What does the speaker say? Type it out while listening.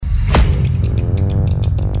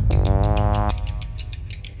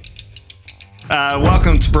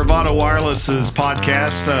Welcome to Bravado Wireless's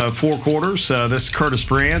podcast, Four Quarters. This is Curtis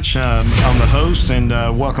Branch. I'm the host, and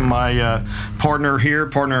welcome my partner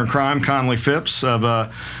in crime, Conley Phipps of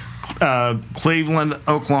Cleveland,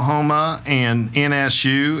 Oklahoma, and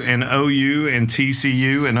NSU, and OU, and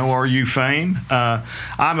TCU, and ORU fame.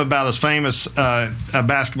 I'm about as famous a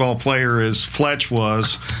basketball player as Fletch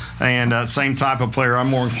was, and same type of player. I'm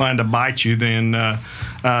more inclined to bite you than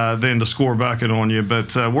to score a bucket on you.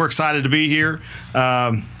 But we're excited to be here.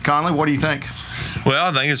 Conley, what do you think? Well,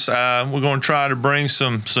 I think it's we're going to try to bring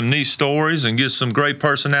some neat stories and get some great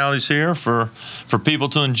personalities here for people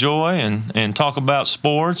to enjoy and talk about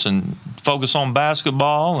sports and focus on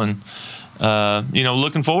basketball and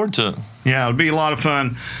looking forward to it. Yeah, it'll be a lot of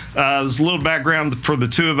fun. There's a little background for the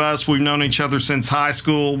two of us. We've known each other since high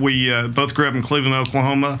school. We both grew up in Cleveland,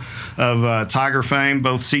 Oklahoma, of Tiger fame,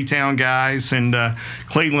 both C-Town guys. And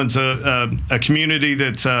Cleveland's a community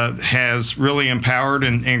that has really empowered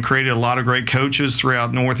and created a lot of great coaches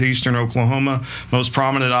throughout northeastern Oklahoma. Most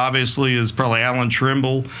prominent, obviously, is probably Alan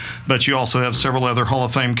Trimble, but you also have several other Hall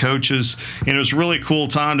of Fame coaches. And it was a really cool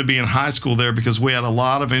time to be in high school there because we had a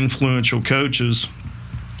lot of influential coaches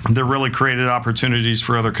that really created opportunities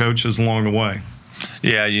for other coaches along the way.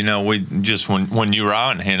 Yeah, we just when you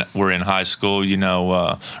were in high school,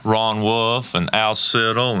 Ron Wolf and Al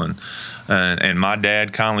Siddle and my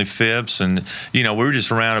dad, Conley Phipps, and we were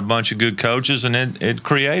just around a bunch of good coaches, and it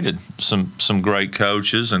created some great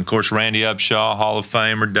coaches. And of course, Randy Upshaw, Hall of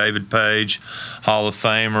Famer, David Page, Hall of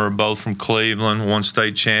Famer, both from Cleveland, won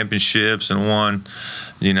state championships and won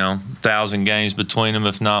 1,000 games between them,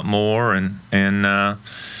 if not more, and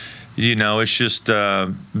it's just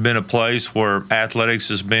been a place where athletics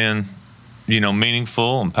has been,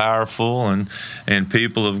 meaningful and powerful, and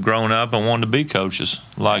people have grown up and wanted to be coaches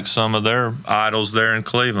like some of their idols there in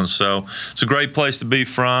Cleveland. So it's a great place to be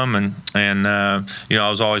from, and I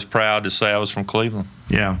was always proud to say I was from Cleveland.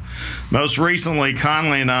 Yeah. Most recently,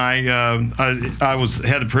 Conley and I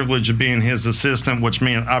had the privilege of being his assistant, which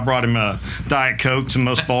meant I brought him a Diet Coke to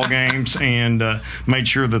most ball games and made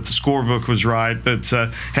sure that the scorebook was right. But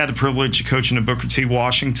had the privilege of coaching at Booker T.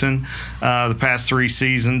 Washington the past 3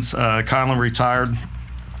 seasons. Conley retired.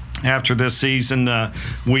 After this season,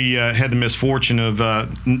 we had the misfortune of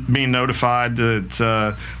being notified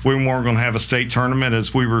that we weren't going to have a state tournament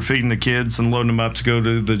as we were feeding the kids and loading them up to go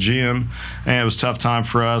to the gym. And it was a tough time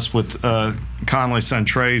for us with Conley's son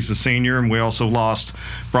Trey's a senior, and we also lost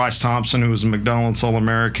Bryce Thompson, who was a McDonald's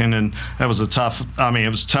All-American, and that was a tough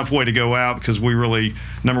way to go out because we really,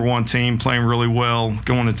 number one team, playing really well,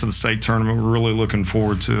 going into the state tournament. We're really looking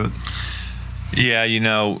forward to it. Yeah,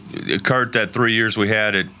 Kurt, that 3 years we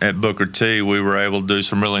had at Booker T, we were able to do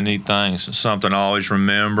some really neat things. It's something I always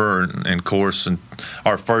remember. And of course, in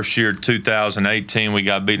our first year, 2018, we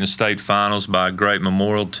got beat in the state finals by a great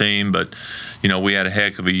Memorial team. But, we had a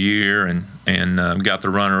heck of a year and got the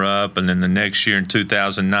runner-up. And then the next year in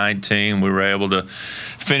 2019, we were able to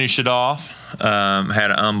finish it off.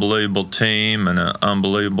 Had an unbelievable team and an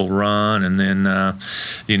unbelievable run, and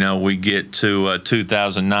then we get to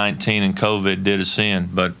 2019 and COVID did us in.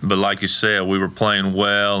 But like you said, we were playing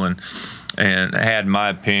well and had, in my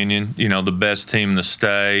opinion, the best team in the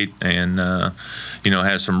state, and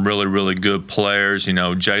had some really, really good players.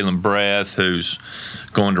 Jalen Breath, who's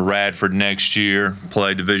going to Radford next year,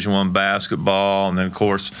 played Division I basketball, and then of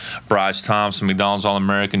course Bryce Thompson, McDonald's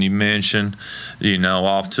All-American you mentioned,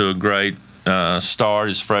 off to a great start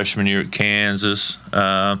his freshman year at Kansas,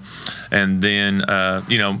 and then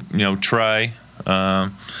Trey,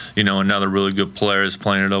 another really good player is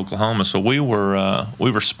playing at Oklahoma. So we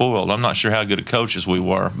were spoiled. I'm not sure how good of coaches we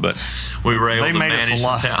were, but we were able to manage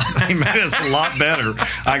the town. They made us a lot better.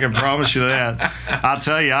 I can promise you that. I'll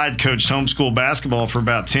tell you, I had coached homeschool basketball for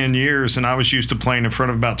about 10 years, and I was used to playing in front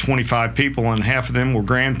of about 25 people, and half of them were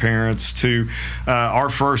grandparents. To our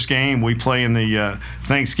first game, we play in the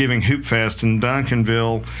Thanksgiving Hoop Fest in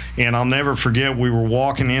Duncanville, and I'll never forget, we were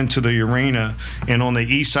walking into the arena, and on the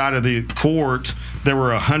east side of the court, there were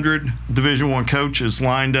 100 Division I coaches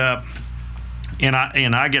lined up, and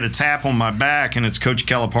I get a tap on my back, and it's Coach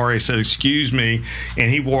Calipari. Said, "Excuse me," and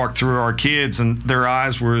he walked through our kids, and their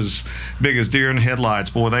eyes were as big as deer in the headlights.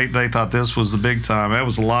 Boy, they thought this was the big time. That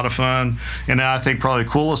was a lot of fun, and I think probably the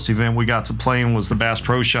coolest event we got to play in was the Bass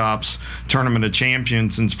Pro Shops Tournament of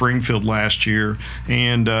Champions in Springfield last year,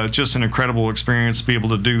 and just an incredible experience to be able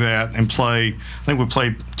to do that and play. I think we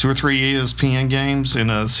played 2 or 3 ESPN games in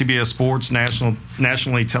a CBS Sports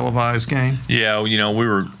nationally televised game. Yeah, we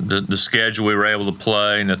were the schedule we were able to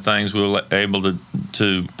play and the things we were able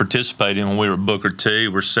to participate in when we were at Booker T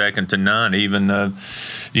were second to none. Even the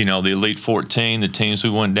Elite 14, the teams we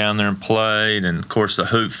went down there and played, and of course the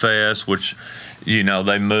Hoop Fest, which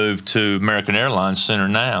they moved to American Airlines Center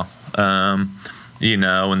now. And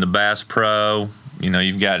the Bass Pro,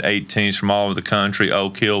 you've got 8 teams from all over the country.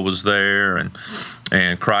 Oak Hill was there,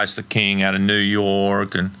 and Christ the King out of New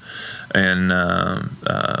York, and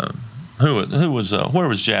who was where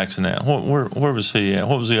was Jackson at? Where was he at?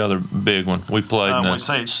 What was the other big one we played in the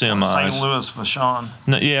semis? St. Louis Vashon.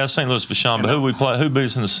 No, yeah, St. Louis Vashon. But who we play? Who beat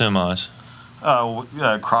us in the semis? Paul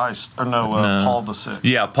VI.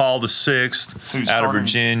 Yeah, Paul VI out of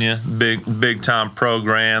Virginia, big time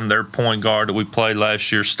program. Their point guard that we played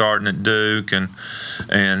last year, starting at Duke, and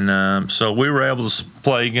so we were able to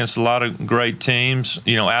play against a lot of great teams,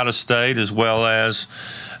 out of state, as well as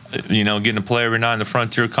getting to play every night in the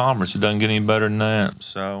Frontier Conference. It doesn't get any better than that.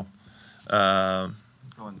 So,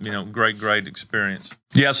 great experience.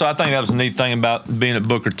 Yeah, so I think that was a neat thing about being at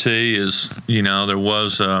Booker T is there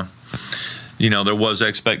was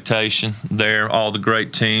expectation there, all the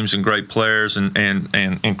great teams and great players and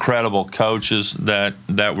incredible coaches that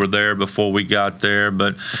were there before we got there.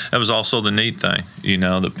 But that was also the neat thing,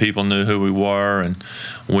 that people knew who we were, and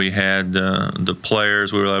we had the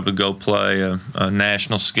players. We were able to go play a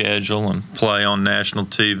national schedule and play on national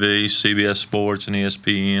TV, CBS Sports and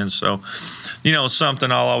ESPN. So, it's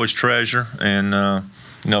something I'll always treasure, and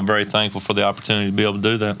very thankful for the opportunity to be able to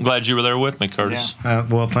do that. I'm glad you were there with me, Curtis. Yeah.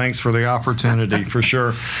 Well, thanks for the opportunity, for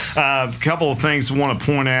sure. A couple of things I want to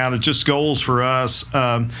point out. It's just goals for us.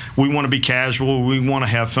 We want to be casual. We want to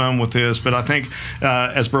have fun with this. But I think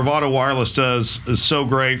as Bravado Wireless does is so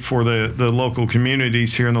great for the local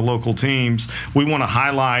communities here and the local teams, we want to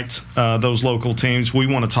highlight those local teams. We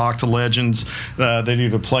want to talk to legends that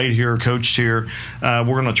either played here or coached here. We're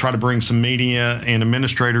going to try to bring some media and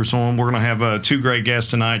administrators on. We're going to have 2 great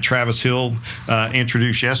guests tonight. Travis Hill,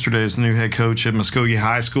 introduced yesterday as the new head coach at Muskogee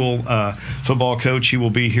High School, football coach. He will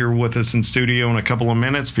be here with us in studio in a couple of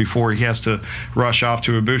minutes before he has to rush off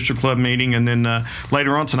to a Booster Club meeting. And then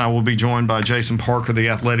later on tonight, we'll be joined by Jason Parker, the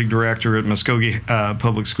athletic director at Muskogee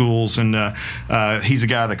Public Schools. And he's a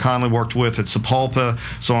guy that Conley worked with at Sapulpa,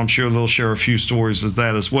 so I'm sure they'll share a few stories as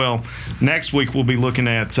that as well. Next week, we'll be looking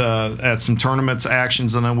at some tournaments,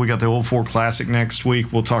 actions. I know we got the Old Fort Classic next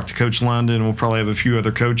week. We'll talk to Coach London. We'll probably have a few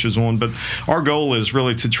other coaches on, but our goal is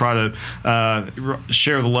really to try to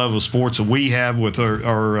share the love of sports that we have with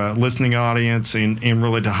our listening audience, and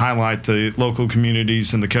really to highlight the local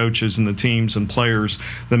communities and the coaches and the teams and players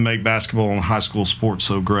that make basketball and high school sports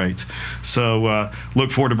so great. So look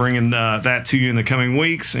forward to bringing that to you in the coming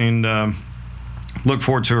weeks, and look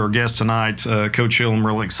forward to our guest tonight, Coach Hill. I'm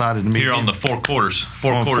really excited to meet here him. On the Four Quarters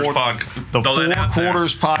podcast. The Four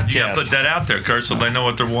Quarters podcast. Yeah, put that out there, Kurt, so they know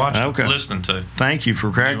what they're watching, listening to. Thank you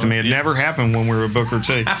for correcting me. It never happened when we were at Booker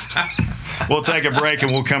T. We'll take a break,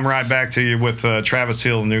 and we'll come right back to you with Travis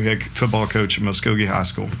Hill, the new head football coach at Muskogee High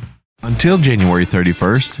School. Until January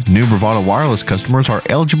 31st, new Bravado Wireless customers are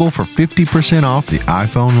eligible for 50% off the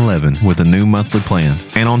iPhone 11 with a new monthly plan.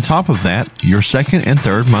 And on top of that, your second and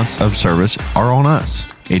third months of service are on us.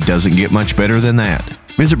 It doesn't get much better than that.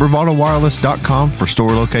 Visit bravadowireless.com for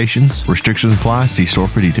store locations. Restrictions apply. See store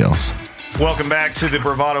for details. Welcome back to the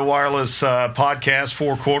Bravado Wireless podcast,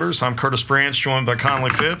 Four Quarters. I'm Curtis Branch, joined by Conley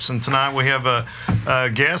Phipps, and tonight we have a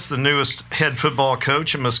guest, the newest head football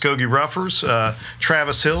coach at Muskogee Ruffers,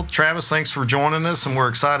 Travis Hill. Travis, thanks for joining us, and we're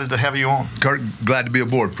excited to have you on. Kurt, glad to be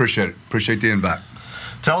aboard. Appreciate it. Appreciate the invite.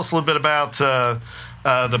 Tell us a little bit about the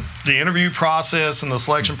interview process and the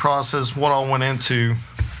selection process, what all went into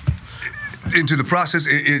the process.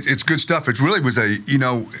 It's good stuff. It really was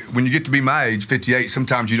when you get to be my age, 58,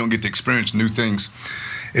 sometimes you don't get to experience new things.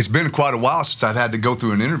 It's been quite a while since I've had to go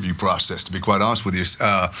through an interview process, to be quite honest with you.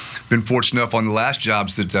 Been fortunate enough on the last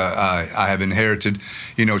jobs that I have inherited,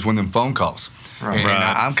 it's one of them phone calls. Right. And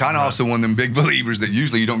I'm kind of also one of them big believers that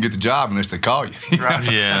usually you don't get the job unless they call you.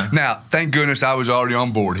 Right. Yeah. Now, thank goodness I was already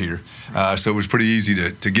on board here. So it was pretty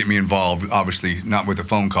easy to get me involved, obviously not with a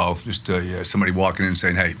phone call, just somebody walking in and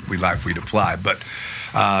saying, hey, we'd like for you to apply. But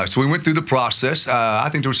so we went through the process. I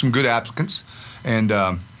think there were some good applicants.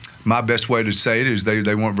 And my best way to say it is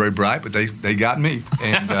they weren't very bright, but they got me.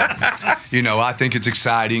 And, I think it's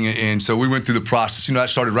exciting. And so we went through the process. That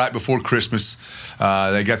started right before Christmas.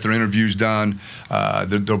 They got their interviews done,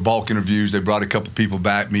 their bulk interviews. They brought a couple people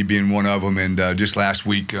back, me being one of them. And just last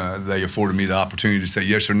week, they afforded me the opportunity to say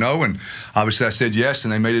yes or no. And obviously I said yes,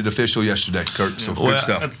 and they made it official yesterday, Kurt. So good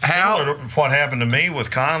stuff. Similar to what happened to me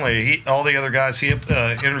with Conley. All the other guys he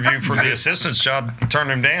interviewed for the assistant's job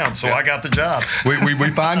turned him down, so I got the job. We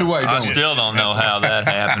find a way, don't I we? still don't know how that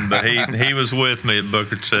happened, but he was with me at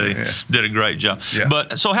Booker T. Yeah. Did a great job. Yeah.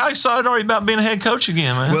 But so how excited are you about being a head coach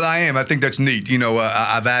again, man? Well, I am. I think that's neat. You know,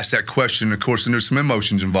 I've asked that question, of course, and there's some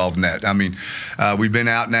emotions involved in that. I mean, we've been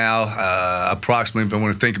out now approximately, if I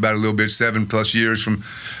want to think about it a little bit, 7+ years from,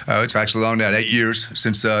 it's actually on that, 8 years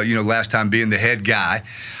since, last time being the head guy.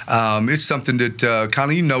 It's something that,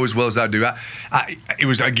 Connie, you know as well as I do. It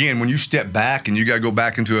was, again, when you step back and you got to go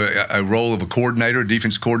back into a role of a coordinator, a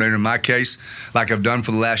defense coordinator in my case, like I've done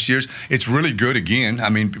for the last years, it's really good again. I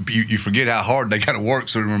mean, you forget how hard they got to work,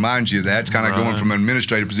 so it reminds you of that. It's kind of going from an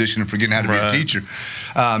administrative position and forgetting how to be a teacher.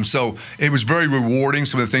 So it was very rewarding,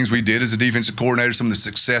 some of the things we did as a defensive coordinator, some of the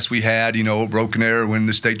success we had, Broken Arrow winning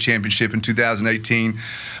the state championship in 2018.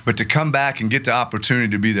 But to come back and get the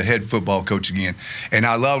opportunity to be the head football coach again. And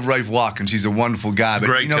I love Rafe Watkins. He's a wonderful guy. But,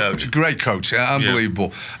 great coach.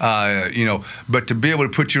 Unbelievable. Yeah. But to be able to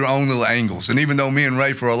put your own little angles. And even though me and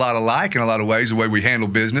Rafe are a lot alike in a lot of ways, the way we handle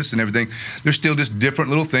business and everything, there's still just different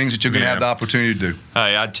little things that you're going to have the opportunity to do.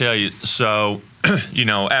 Hey, I tell you, so,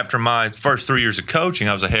 after my first 3 years of coaching,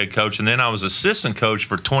 I was a head coach, and then I was assistant coach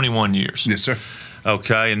for 21 years. Yes, sir.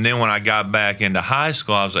 Okay, and then when I got back into high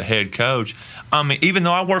school, I was a head coach. I mean, even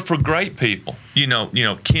though I worked for great people,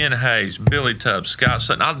 Ken Hayes, Billy Tubbs, Scott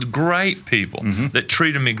Sutton, I had great people that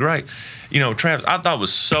treated me great. Travis, I thought it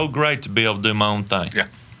was so great to be able to do my own thing. Yeah.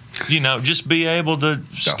 Just be able to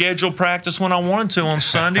schedule practice when I wanted to on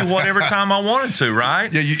Sunday, whatever time I wanted to,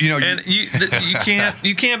 right? Yeah, you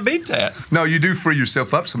can't beat that. No, you do free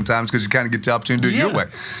yourself up sometimes because you kind of get the opportunity to do it your way.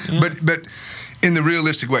 Yeah. But in the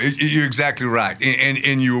realistic way, you're exactly right.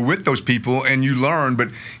 And you were with those people and you learned, but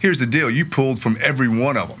here's the deal. You pulled from every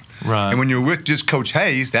one of them. Right. And when you're with just Coach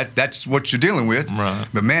Hayes, that's what you're dealing with. Right.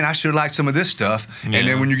 But, man, I sure like some of this stuff. Yeah. And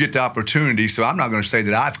then when you get the opportunity, so I'm not going to say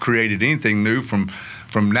that I've created anything new from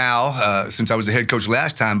now, since I was the head coach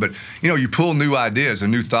last time, but, you pull new ideas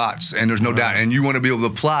and new thoughts, and there's no doubt. And you want to be able to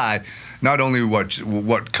apply not only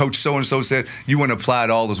what Coach so-and-so said, you want to apply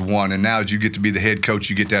it all as one. And now as you get to be the head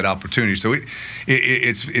coach, you get that opportunity. So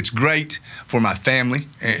it's great for my family.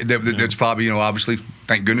 That's probably, obviously,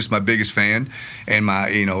 thank goodness, my biggest fan, and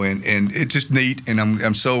and it's just neat. And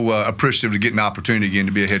I'm so appreciative to get an opportunity again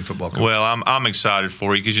to be a head football coach. Well, I'm excited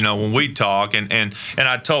for you because when we talk and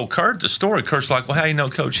I told Kurt the story. Kurt's like, well, how you know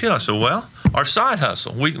Coach Hill? I said, well, our side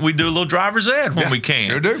hustle. We do a little driver's ed when we can.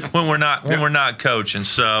 Sure do. When we're not coaching.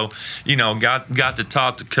 So, got to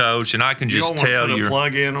talk to Coach, and I can just tell you. You don't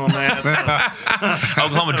want to put a plug in on that?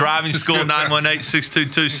 Oklahoma Driving School,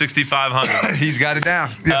 918-622-6500. He's got it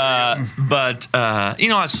down. But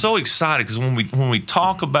I'm so excited because when we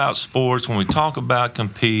talk about sports, when we talk about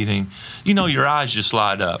competing, your eyes just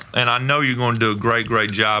light up. And I know you're going to do a great,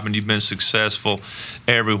 great job, and you've been successful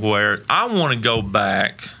everywhere. I want to go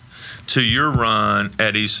back to your run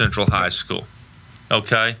at East Central High School.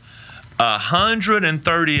 Okay?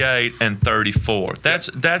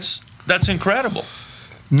 138-34. That's incredible.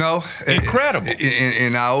 No, incredible.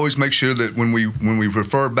 And I always make sure that when we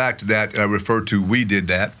refer back to that, I refer to we did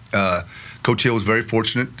that. Coach Hill was very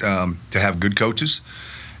fortunate to have good coaches,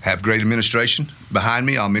 have great administration behind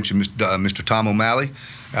me. I'll mention Mr. Tom O'Malley,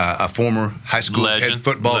 a former high school head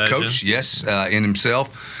football coach, in himself.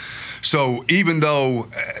 So even though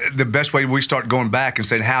the best way we start going back and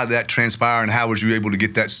saying how did that transpire and how was you able to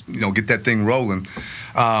get that thing rolling,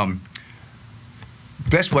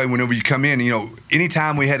 best way whenever you come in,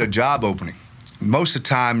 anytime we had a job opening, most of the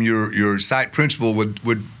time your site principal would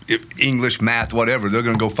if English, math, whatever, they're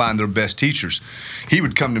going to go find their best teachers. He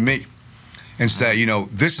would come to me and say,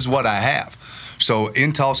 this is what I have. So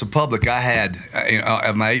in Tulsa Public, I had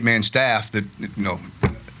my 8-man staff that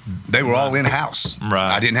they were all in-house.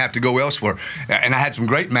 Right. I didn't have to go elsewhere. And I had some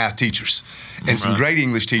great math teachers and some great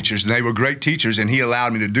English teachers, and they were great teachers, and he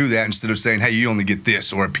allowed me to do that instead of saying, hey, you only get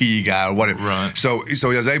this, or a PE guy, or whatever. Right. So he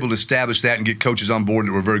was able to establish that and get coaches on board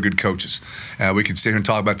that were very good coaches. We could sit here and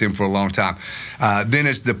talk about them for a long time. Then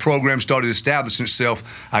as the program started establishing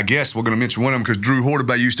itself, I guess we're going to mention one of them because Drew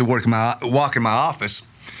Hortebay used to walk in my office,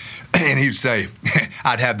 and he'd say,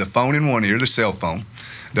 I'd have the phone in one ear, the cell phone.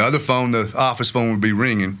 The other phone, the office phone, would be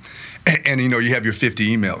ringing. And, you have your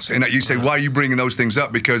 50 emails. And you say, why are you bringing those things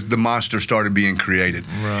up? Because the monster started being created.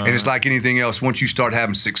 Right. And it's like anything else. Once you start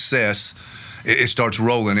having success, it starts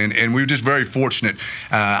rolling. And we were just very fortunate.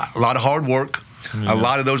 A lot of hard work, a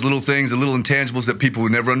lot of those little things, the little intangibles that people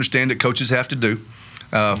would never understand that coaches have to do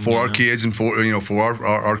for our kids and for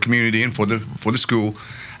our community and for the school.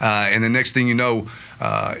 And the next thing you know,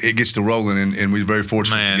 it gets to rolling, and we're very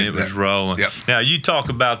fortunate to get to that. Man, it was rolling. Yep. Now, you talk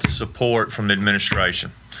about the support from the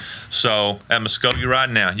administration. So at Muskogee right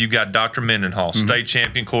now, you got Dr. Mendenhall, state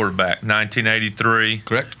champion quarterback, 1983.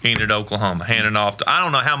 Correct. Enid, Oklahoma, handing off to, I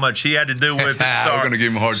don't know how much he had to do with it. We're going to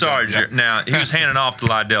give him a hard time. Sorry, now, he was handing off to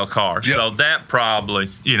Lydell Carr. Yep. So that probably,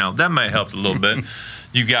 that may help a little bit.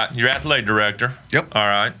 You got your athletic director. Yep. All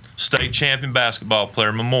right. State champion basketball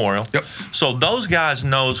player, Memorial. Yep. So those guys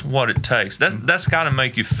knows what it takes. That's got to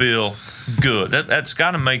make you feel good. That's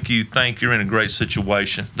got to make you think you're in a great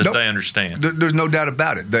situation that Nope. they understand. There's no doubt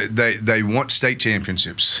about it. They want state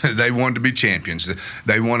championships. They want to be champions.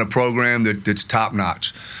 They want a program that's top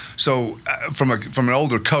notch. So from an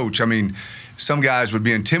older coach, I mean, some guys would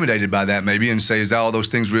be intimidated by that maybe and say, is that all those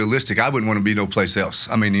things realistic? I wouldn't want to be no place else.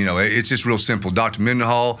 I mean, it's just real simple. Dr.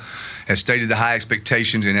 Mendenhall has stated the high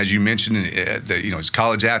expectations, and as you mentioned, he's a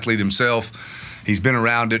college athlete himself. He's been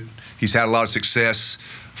around it. He's had a lot of success.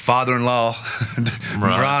 Father-in-law,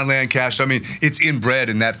 Ron Lancaster. I mean, it's inbred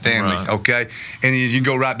in that family, okay? And you can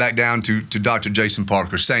go right back down to Dr. Jason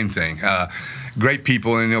Parker, same thing. Great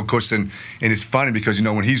people, and of course, and it's funny because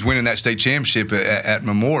when he's winning that state championship at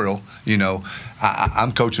Memorial,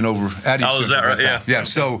 I'm coaching over at East Oh, is that right? Yeah. Yeah.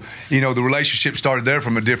 So the relationship started there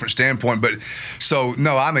from a different standpoint, but so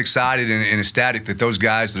no, I'm excited and ecstatic that those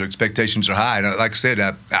guys, their expectations are high. And like I said,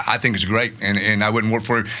 I think it's great, and I wouldn't work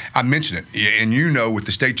for him. I mentioned it, and with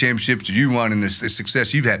the state championships you won and the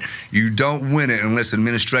success you've had, you don't win it unless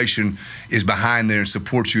administration is behind there and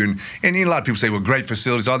supports you. And a lot of people say, well, great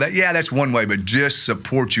facilities, all that. Yeah, that's one way, but just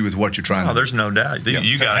support you with what you're trying to do. There's no doubt.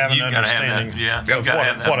 You got have to an have understanding that. of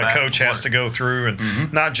what a coach has to go through,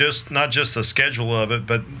 and not just the schedule of it,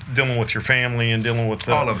 but dealing with your family and dealing with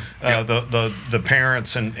the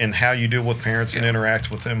parents and how you deal with parents and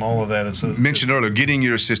interact with them. All of that is mentioned earlier. Getting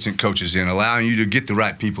your assistant coaches in, allowing you to get the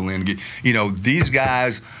right people in. These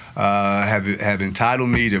guys have entitled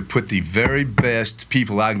me to put the very best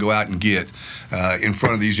people I can go out and get in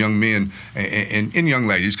front of these young men and young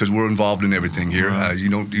ladies, because we're involved in everything here. You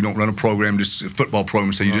don't run a program, just a football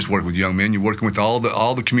program, so you just work with young men. You're working with all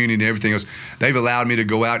the community and everything else. They've allowed me to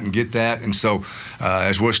go out and get that, and so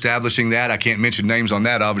as we're establishing that, I can't mention names on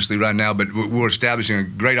that obviously right now, but we're establishing a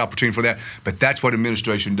great opportunity for that. But that's what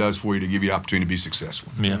administration does for you to give you the opportunity to be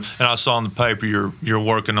successful. Yeah, and I saw in the paper you're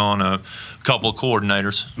working on a couple of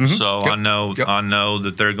coordinators, so Yep. I know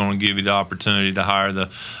that they're going to give you the opportunity to hire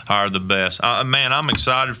the best. Man, I'm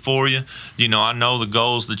excited for you. I know the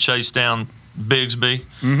goal is to chase down Bigsby,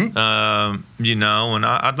 and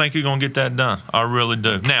I think you're going to get that done. I really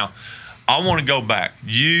do. Now, I want to go back.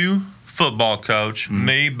 You, football coach,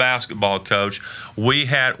 me, basketball coach. We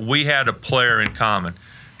had a player in common,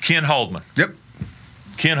 Ken Holdman. Yep.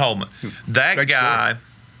 Ken Holdman. That Great guy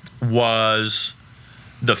was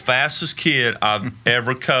the fastest kid I've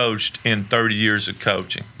ever coached in 30 years of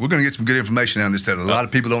coaching. We're going to get some good information on this that a lot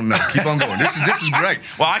of people don't know. Keep on going. This is great.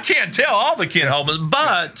 Well, I can't tell all the Ken Holdmans,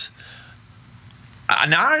 but I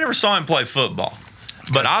never saw him play football.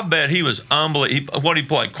 But I bet he was unbelievable. What he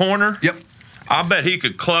played? Corner? Yep. I bet he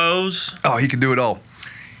could close. Oh, he could do it all.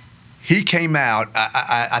 He came out.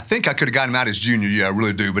 I think I could have gotten him out his junior year. I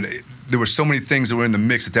really do. But there were so many things that were in the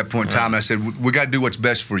mix at that point in time. And I said, we got to do what's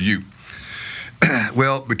best for you.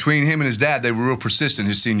 Well, between him and his dad, they were real persistent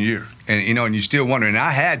his senior year. And, and you still wonder. And I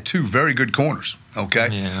had two very good corners,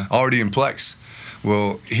 already in place.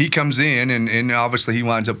 Well, he comes in, and obviously he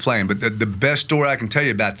winds up playing. But the best story I can tell you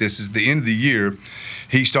about this is the end of the year,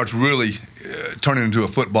 he starts really turning into a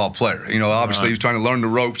football player. Obviously he was trying to learn the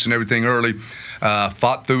ropes and everything early,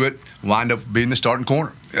 fought through it, wind up being the starting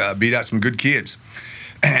corner, beat out some good kids.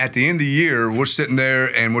 At the end of the year, we're sitting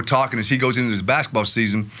there and we're talking as he goes into his basketball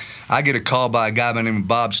season. I get a call by a guy by the name of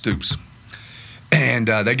Bob Stoops. And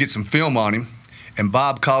they get some film on him, and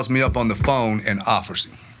Bob calls me up on the phone and offers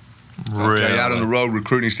him. Really? Okay, out on the road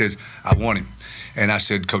recruiting, he says, I want him. And I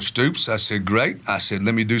said, Coach Stoops, I said, great. I said,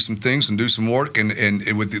 let me do some things and do some work. And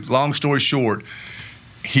with the long story short,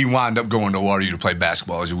 he wound up going to ORU to play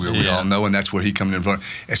basketball, as we all know, and that's where he comes in front.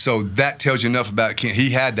 And so that tells you enough about Ken.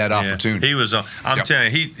 He had that opportunity. He was. I'm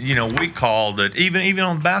telling you, we called it even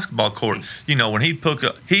on the basketball court. When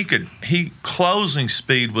he closing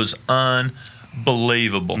speed was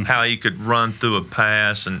unbelievable. How he could run through a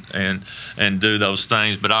pass and do those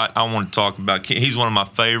things. But I want to talk about Ken. He's one of my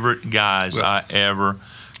favorite guys I ever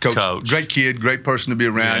coached. Great kid, great person to be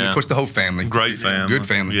around. And of course, the whole family. Great family. Good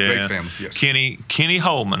family. Yeah. Great family. Yes. Kenny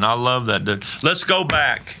Holdman. I love that dude. Let's go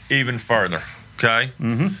back even further. Okay.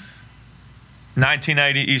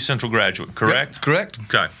 1980 East Central graduate. Correct. Yep, correct.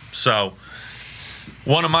 Okay. So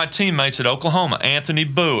one of my teammates at Oklahoma, Anthony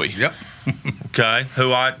Bowie. Yep. Okay.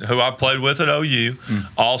 Who I played with at OU.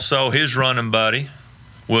 Also his running buddy,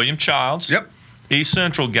 William Childs. Yep. East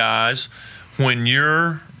Central guys. When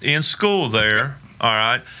you're in school there. All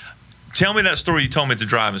right. Tell me that story you told me at the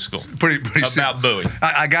driving school. Pretty about simple. Bowie.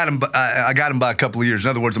 I got him. I got him by a couple of years. In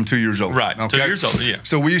other words, I'm 2 years old. Right. Okay? 2 years old. Yeah.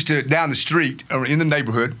 So we used to down the street or in the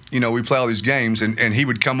neighborhood. We play all these games, and he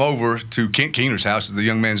would come over to Kent Keener's house, is the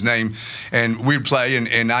young man's name, and we'd play,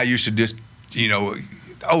 and I used to just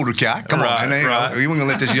older guy. Come on, man. We weren't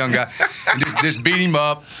gonna let this young guy and just beat him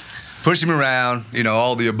up, push him around.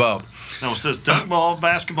 All the above. Now, was this dunk ball,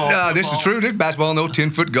 basketball? No, this is true. This basketball, no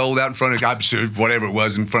 10-foot goal out in front of, whatever it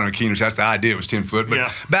was in front of Keener's house. The idea was 10 foot, but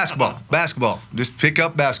yeah. basketball. Just pick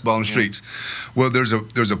up basketball in the streets. Well, there's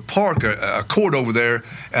a park, a court over there.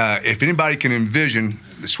 If anybody can envision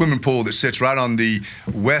the swimming pool that sits right on the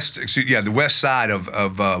west side of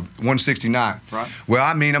 169. Right. Well,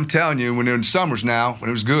 I mean, I'm telling you, when they're in summers now, when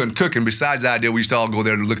it was good and cooking, besides the idea we used to all go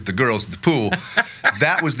there to look at the girls at the pool,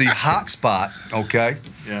 that was the hot spot, okay?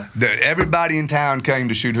 Yeah. Everybody in town came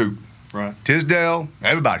to shoot hoop. Right.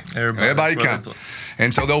 Everybody come.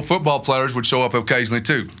 And so those football players would show up occasionally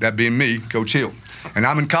too, that being me, Coach Hill. And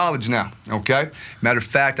I'm in college now, okay? Matter of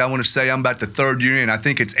fact, I want to say I'm about the third year in. I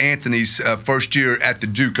think it's Anthony's first year at the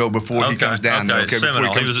JUCO before he comes down there, okay?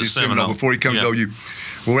 Seminole. He was at Seminole. Before he comes to OU.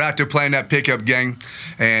 Well, we're out there playing that pickup game,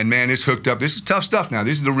 and, man, it's hooked up. This is tough stuff now.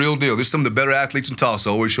 This is the real deal. This is some of the better athletes in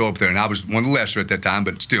Tulsa always show up there, and I was one of the lesser at that time,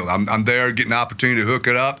 but still, I'm there getting the opportunity to hook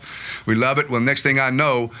it up. We love it. Well, next thing I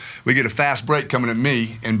know, we get a fast break coming at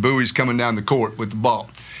me, and Bowie's coming down the court with the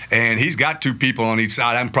ball. And he's got two people on each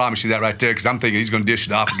side. I can promise you that right there because I'm thinking he's going to dish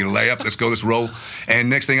it off and get a layup. Let's go, let's roll. And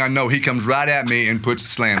next thing I know, he comes right at me and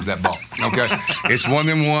slams that ball. Okay? It's one of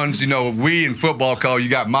them ones, we in football call you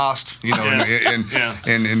got mossed,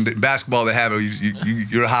 and in basketball they have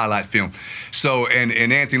you're a highlight film. So, and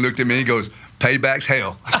Anthony looked at me and he goes, payback's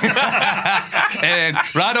hell. And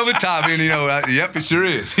right over the top, yep, it sure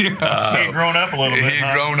is. He had grown up a little bit. He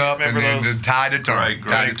had grown up and the tide had turned.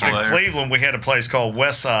 In Cleveland, we had a place called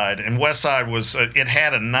Westside, and Westside was it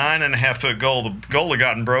had a 9.5-foot goal. The goal had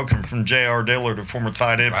gotten broken from J.R. Dillard, a former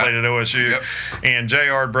tight end, played at OSU, yep. And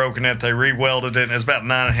J.R. had broken it. They re-welded it, and it's about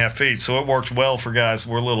 9.5 feet, so it worked well for guys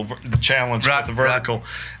that were a little challenged with the vertical. Right.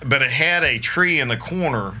 But it had a tree in the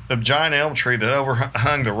corner, a giant elm tree that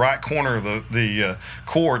overhung the right corner of the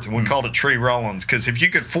court, and we called it Tree Rollins, because if you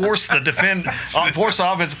could force the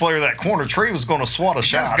offensive player to that corner, Tree was going to swat a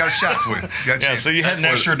shot. Got a shot for you. So you had an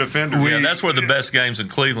extra defender. That's where the best games in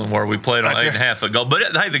Cleveland were. We played on 8.5-foot goal. But,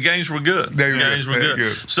 hey, the games were good. The games were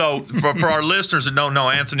good. So, for our listeners that don't know,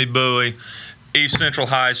 Anthony Bowie, East Central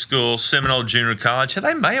High School, Seminole Junior College.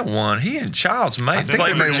 They may have won. He and Childs played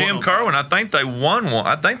for Jim Kerwin. I think they won one.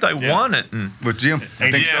 I think they won it. With Jim.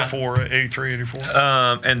 83, 84.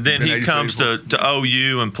 And then he comes to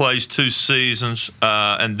OU and plays 2 seasons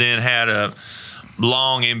and then had a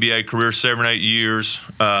long NBA career, 7 or 8 years.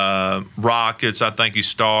 Rockets, I think he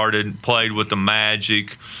started, played with the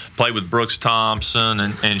Magic, played with Brooks Thompson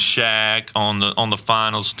and Shaq on the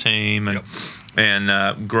finals team. And,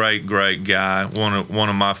 And great guy, one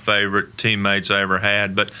of my favorite teammates I ever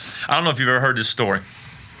had. But I don't know if you've ever heard this story.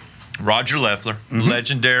 Roger Leffler,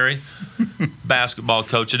 legendary basketball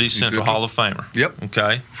coach at East Central, Hall of Famer. Yep.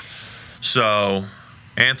 Okay. So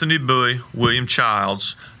Anthony Bowie, William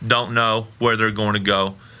Childs don't know where they're going to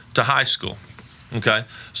go to high school. Okay.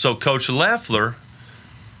 So Coach Leffler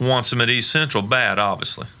wants him at East Central bad,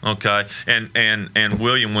 obviously. Okay, and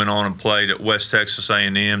William went on and played at West Texas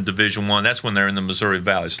A&M Division I. That's when they're in the Missouri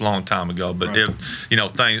Valley. It's a long time ago, but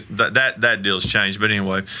that deal's changed. But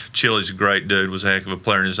anyway, Chili's a great dude. Was a heck of a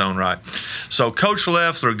player in his own right. So Coach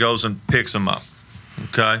Leffler goes and picks him up.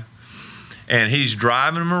 Okay, and he's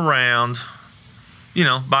driving him around,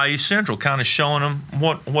 by East Central, kind of showing him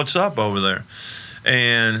what's up over there.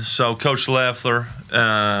 And so Coach Leffler,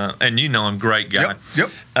 and him, great guy.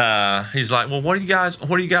 Yep. He's like, well, what do you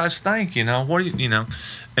guys think? And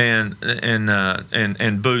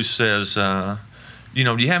Booth says, do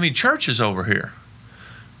you have any churches over here?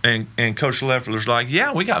 And Coach Leffler's like,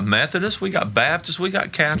 yeah, we got Methodists, we got Baptists, we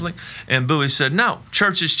got Catholic. And Bowie said, no,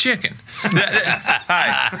 church is chicken.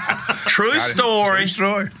 True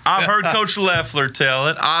story. I've heard Coach Leffler tell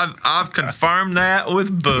it. I've confirmed that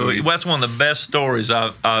with Bowie. That's one of the best stories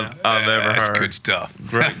I've ever heard. That's good stuff.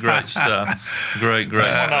 Great stuff. Great.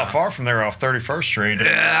 Not far from there off 31st Street.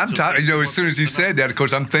 Yeah, I'm tired. As soon as he said that, of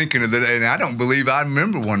course, I'm thinking of that, and I don't believe I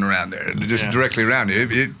remember one around there, just directly around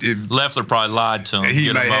it. Leffler probably lied to him.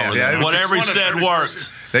 He may have. Yeah, whatever he said worked.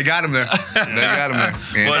 They got him there.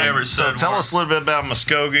 Whatever. So tell us a little bit about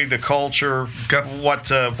Muskogee, the culture, what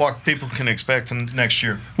people can expect next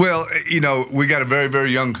year. Well, we got a very,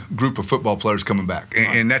 very young group of football players coming back,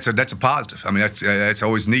 and that's a positive. I mean, that's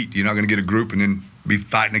always neat. You're not going to get a group and then be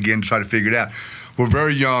fighting again to try to figure it out. we're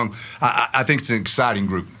very young. I think it's an exciting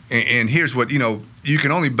group. And here's what, you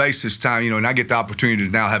can only base this time, and I get the opportunity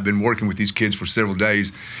to now have been working with these kids for several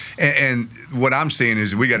days. And what I'm seeing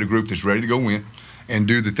is we got a group that's ready to go win and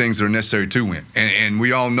do the things that are necessary to win. And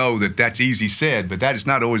we all know that that's easy said, but that is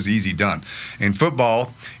not always easy done. And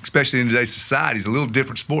football, especially in today's society, is a little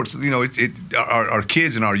different sport. Our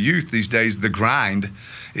kids and our youth these days, the grind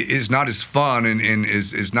is not as fun and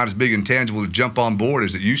is not as big and tangible to jump on board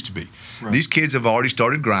as it used to be. Right. These kids have already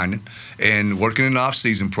started grinding and working in an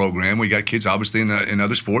off-season program. We got kids, obviously, in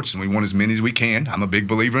other sports, and we want as many as we can. I'm a big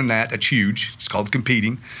believer in that. That's huge. It's called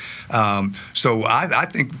competing. So I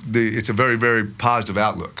think it's a very, very positive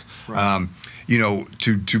outlook. Right.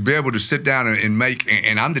 To be able to sit down and make,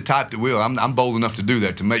 and I'm the type that will, I'm bold enough to do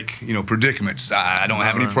that, to make, predicaments. I don't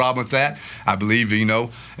have any problem with that. I believe, you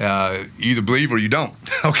either believe or you don't,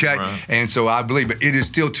 okay? Right. And so I believe, but it is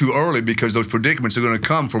still too early because those predicaments are going to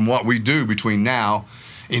come from what we do between now,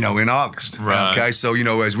 in August, right. Okay? So,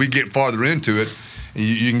 as we get farther into it,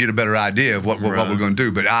 you can get a better idea of what we're going to do.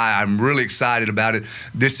 But I'm really excited about it.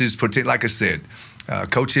 This is, like I said,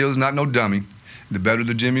 Coach Hill is not no dummy. The better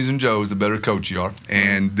the Jimmies and Joes, the better coach you are.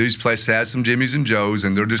 And these places has some Jimmies and Joes,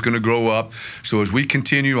 and they're just going to grow up. So as we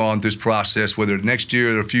continue on this process, whether next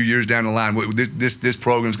year or a few years down the line, this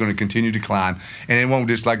program is going to continue to climb. And it won't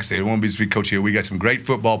just, like I said, it won't be just be Coach Hill. We got some great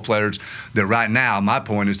football players that right now, my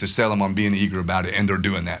point is to sell them on being eager about it, and they're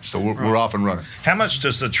doing that. So we're off and running. How much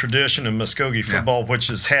does the tradition of Muskogee football, which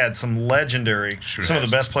has had some legendary, some of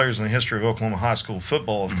the best players in the history of Oklahoma high school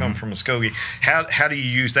football have come from Muskogee, how do you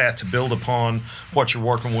use that to build upon what you're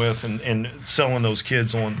working with and selling those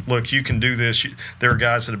kids on, look, you can do this. There are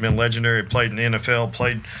guys that have been legendary, played in the NFL,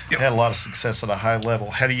 had a lot of success at a high level.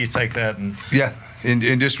 How do you take that? And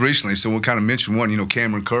just recently, so we'll kind of mention one,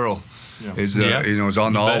 Cameron Curl is is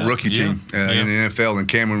on the all-rookie team in the NFL. And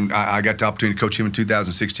Cameron, I got the opportunity to coach him in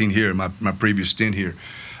 2016 here, my previous stint here.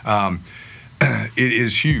 It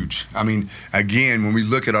is huge. I mean, again, when we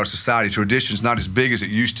look at our society, tradition's not as big as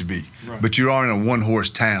it used to be. Right. But you are in a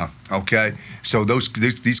one-horse town, okay? So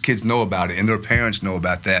these kids know about it, and their parents know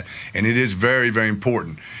about that, and it is very, very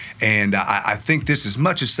important. And I think this, as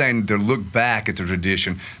much as saying to look back at the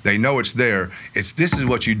tradition, they know it's there. This is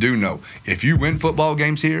what you do know. If you win football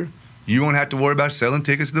games here, you won't have to worry about selling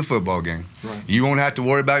tickets to the football game. Right. You won't have to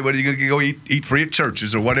worry about whether you're going to go eat free at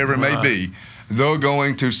churches or whatever it may be. They're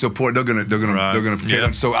going to support. They're going to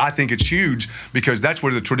prepare. So I think it's huge because that's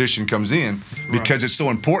where the tradition comes in, because it's so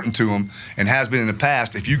important to them and has been in the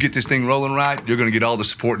past. If you get this thing rolling right, you're going to get all the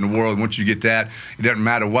support in the world. Once you get that, it doesn't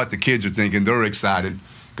matter what the kids are thinking. They're excited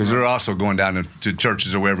because they're also going down to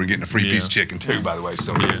churches or wherever and getting a free piece of chicken too. By the way,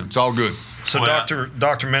 so it's all good. So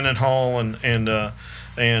Dr. Mendenhall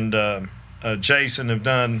and Jason have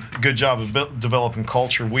done a good job of developing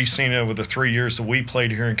culture. We've seen it over the 3 years that we played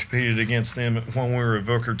here and competed against them when we were at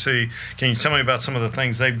Booker T. Can you tell me about some of the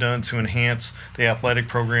things they've done to enhance the athletic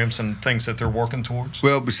programs and things that they're working towards?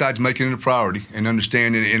 Well, besides making it a priority and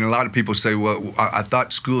understanding, and a lot of people say, well, I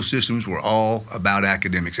thought school systems were all about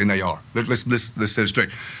academics, and they are. Let's set it straight.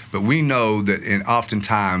 But we know that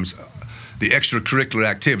oftentimes the extracurricular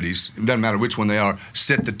activities, it doesn't matter which one they are,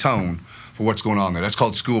 set the tone for what's going on there. That's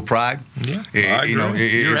called school pride. Yeah, I agree.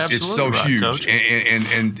 It's so right, huge, Coach.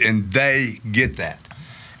 and they get that.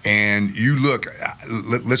 And you look,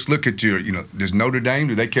 let's look at does Notre Dame,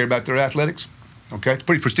 do they care about their athletics? Okay, it's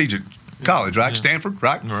pretty prestigious college, right? Yeah. Stanford,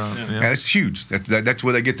 right? That's huge. That's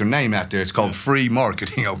where they get their name out there. It's called free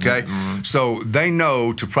marketing, okay? Mm-hmm. So they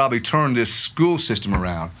know to probably turn this school system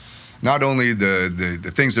around. Not only the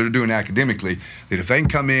things that they're doing academically, that if they can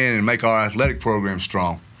come in and make our athletic program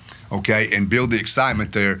strong, okay, and build the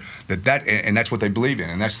excitement there, and that's what they believe in,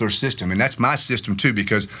 and that's their system. And that's my system, too,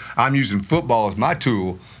 because I'm using football as my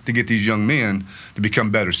tool to get these young men to become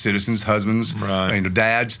better citizens, husbands, and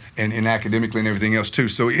dads, and academically and everything else, too.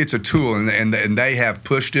 So it's a tool, and they have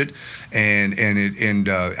pushed it, and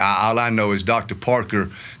all I know is Dr. Parker,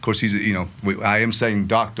 of course, he's, I am saying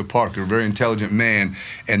Dr. Parker, very intelligent man,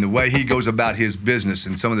 and the way he goes about his business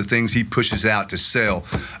and some of the things he pushes out to sell,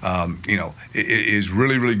 it is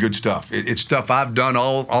really, really good stuff. It's stuff I've done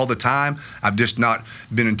all the time. I've just not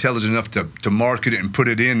been intelligent enough to market it and put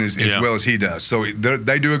it in as well as he does. So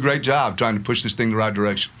they do a great job trying to push this thing the right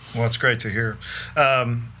direction. Well, it's great to hear.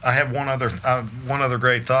 I have one other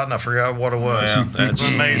great thought, and I forgot what it was. Yeah,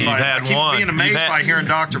 I keep being amazed by hearing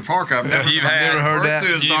Dr. Parker. I've never heard that.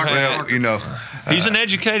 Dr. Parker. He's an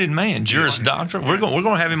educated man, Juris Doctor. We're going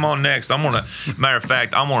to have him on next. Matter of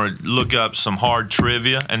fact, I'm going to look up some hard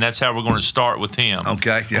trivia, and that's how we're going to start with him.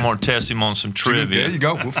 Okay. Yeah. I'm going to test him on some trivia. There you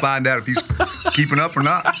go. We'll find out if he's keeping up or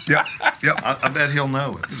not. Yep. I bet he'll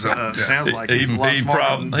know it. Sounds like he's a lot He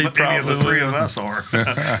smarter than any of the three of us are.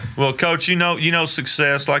 Well, Coach, you know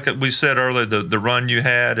success, like we said earlier, the run you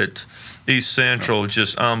had at East Central,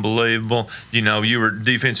 just unbelievable. You know, you were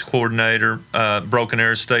defense coordinator, Broken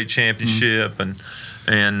Arrow State Championship,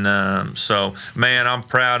 and so, man, I'm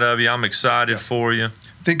proud of you. I'm excited for you.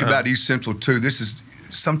 Think about East Central, too. This is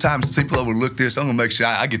sometimes people overlook this. I'm going to make sure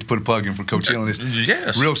I get to put a plug in for Coach Hill on this.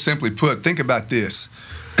 Yes. Real simply put, think about this.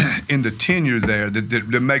 In the tenure there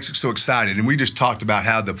that makes it so exciting, and we just talked about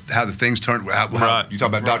how the things turned. How you talk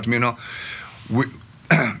about Dr. Minot.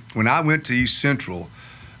 When I went to East Central,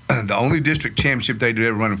 the only district championship they did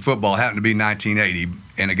ever run in football happened to be 1980,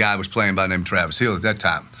 and a guy was playing by the name of Travis Hill at that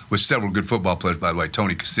time, with several good football players, by the way,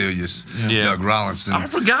 Tony Casillas, Doug Rollinson. I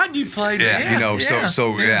forgot you played there. Yeah, you know,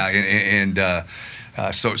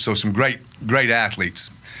 so some great athletes.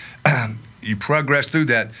 You progress through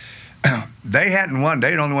that. They hadn't won. They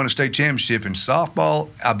had only won a state championship in softball,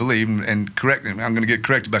 I believe, and correct me, I'm going to get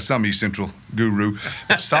corrected by some East Central guru,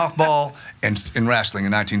 but softball and wrestling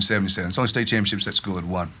in 1977. It's the only state championships that school had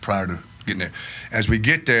won prior to getting there. As we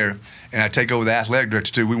get there, and I take over the athletic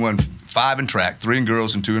director too, we won 5 in track, 3 in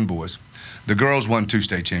girls and 2 in boys. The girls won 2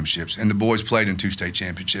 state championships, and the boys played in 2 state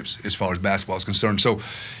championships as far as basketball is concerned. So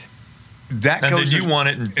that and goes. Then you won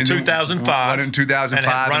it in 2005. Won it in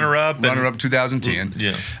 2005. Runner-up 2010.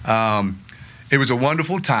 Yeah. It was a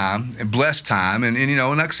wonderful time, a blessed time, and you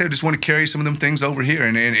know, and like I said, I just want to carry some of them things over here,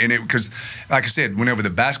 and it because, like I said, whenever the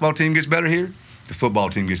basketball team gets better here, the football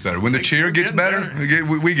team gets better. When the cheer gets better,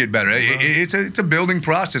 we get better. It's a building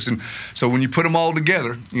process, and so when you put them all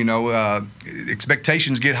together, you know,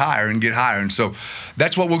 expectations get higher, and so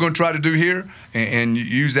that's what we're going to try to do here, and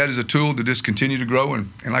use that as a tool to just continue to grow, and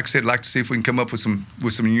like I said, like to see if we can come up with some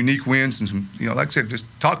unique wins and some, you know, like I said, just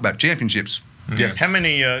talk about championships. Yes. How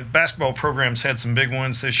many basketball programs had some big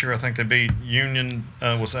wins this year? I think they beat Union.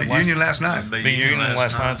 Was that Union last night? Beat Union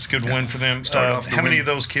last night. It's a good win for them. How many of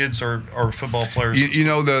those kids are football players? You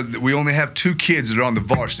know, we only have 2 kids that are on the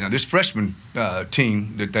varsity now. This freshman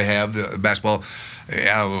team that they have, the basketball.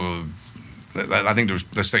 I think there's,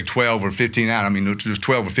 let's say, 12 or 15 out. I mean, there's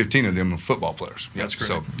 12 or 15 of them are football players. That's great.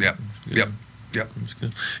 So, yep. That's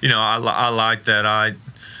good. You know, I like that. I've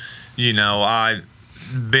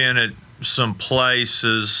been at some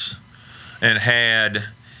places and had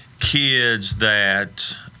kids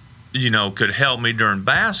that, you know, could help me during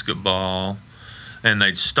basketball, and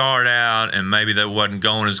they'd start out and maybe they wasn't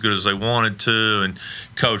going as good as they wanted to, and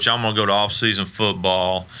Coach, I'm going to go to off-season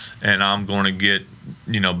football and I'm going to get,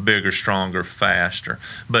 you know, bigger, stronger, faster.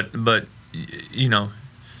 But you know,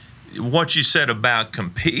 what you said about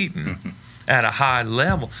competing at a high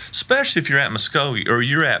level, especially if you're at Muskogee or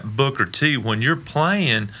you're at Booker T, when you're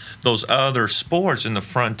playing those other sports in the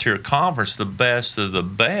Frontier Conference, the best of the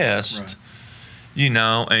best, right, you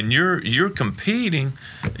know, and you're competing,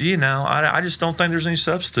 you know, I just don't think there's any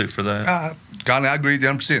substitute for that. Conley, I agree with you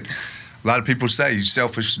 100%. A lot of people say you're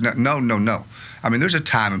selfish. No. I mean, there's a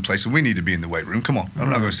time and place, and we need to be in the weight room. Come on. I'm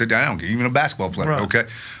not going to sit down. I don't care. Even a basketball player, right, okay?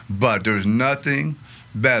 But there's nothing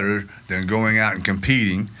better than going out and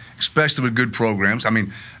competing, especially with good programs. I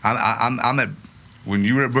mean, I'm at, when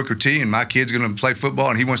you were at Booker T and my kid's going to play football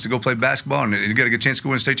and he wants to go play basketball and you got to get a chance to go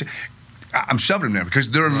win a state championship, I'm shoving them there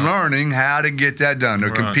because they're learning how to get that done.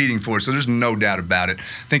 They're competing for it. So there's no doubt about it.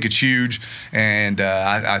 I think it's huge, and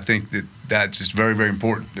I think that's just very, very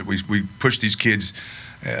important that we push these kids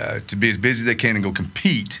to be as busy as they can and go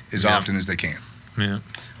compete as often as they can. Yeah.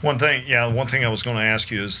 One thing I was going to ask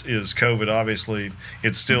you is COVID. Obviously,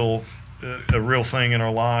 it's still a real thing in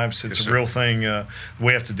our lives. It's a real thing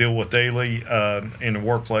we have to deal with daily in the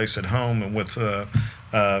workplace, at home, and with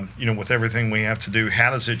with everything we have to do. How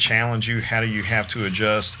does it challenge you? How do you have to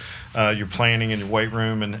adjust your planning in your weight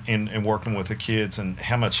room and working with the kids? And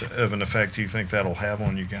how much of an effect do you think that'll have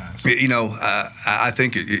on you guys? You know, I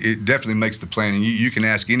think it definitely makes the planning. You can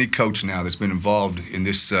ask any coach now that's been involved in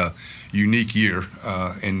this unique year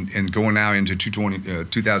and going now into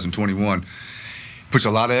 2021. Puts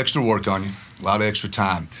a lot of extra work on you, a lot of extra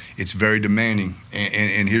time. It's very demanding.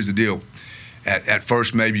 And here's the deal. At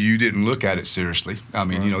first, maybe you didn't look at it seriously. I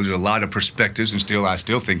mean, you know, there's a lot of perspectives, and I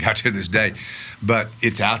still think out there this day, but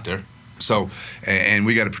it's out there. So, and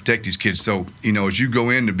we got to protect these kids. So, you know, as you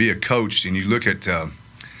go in to be a coach and you look at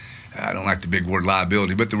I don't like the big word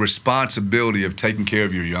liability, but the responsibility of taking care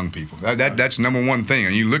of your young people. That's number one thing.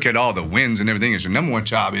 And you look at all the wins and everything, is your number one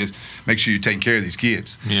job is make sure you're taking care of these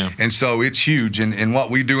kids. Yeah. And so it's huge. And what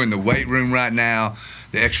we do in the weight room right now,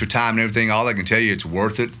 the extra time and everything, all I can tell you, it's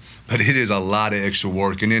worth it. But it is a lot of extra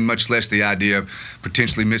work, and then much less the idea of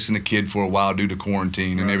potentially missing a kid for a while due to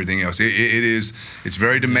quarantine and everything else. It's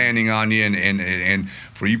very demanding on you, and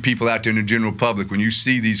for you people out there in the general public, when you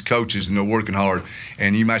see these coaches and they're working hard,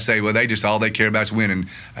 and you might say, well, all they care about is winning.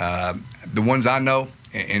 The ones I know,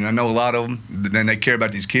 and I know a lot of them, then they care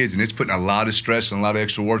about these kids, and it's putting a lot of stress and a lot of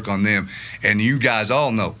extra work on them. And you guys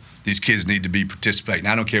all know these kids need to be participating.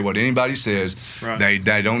 I don't care what anybody says. Right.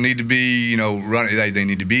 They don't need to be, running. They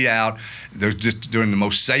need to be out. They're just doing the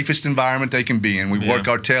most safest environment they can be in. We work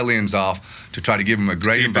our tail ends off to try to give them a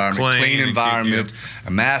great environment, clean environment,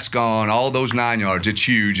 a mask on, all those 9 yards. It's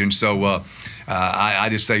huge. And so I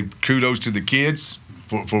just say kudos to the kids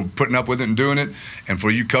for putting up with it and doing it, and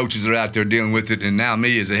for you coaches that are out there dealing with it. And now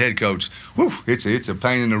me as a head coach, it's a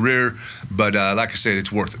pain in the rear, but like I said,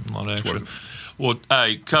 it's worth it. A lot of extra. Well,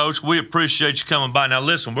 hey, Coach, we appreciate you coming by. Now,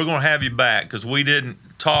 listen, we're going to have you back because we didn't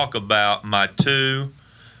talk about my 2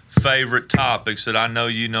 favorite topics that I know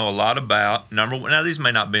you know a lot about. Number one, now these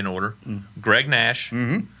may not be in order, Greg Nash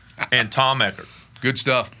and Tom Eckert. Good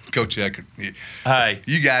stuff, Coach Eckert. Hey.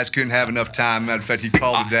 You guys couldn't have enough time. Matter of fact, he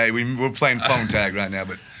called today. We're playing phone tag right now.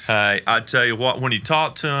 But hey, I tell you what, when you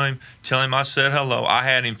talk to him, tell him I said hello. I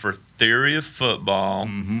had him for Theory of Football.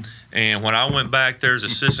 And when I went back there as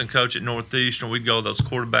assistant coach at Northeastern, we'd go to those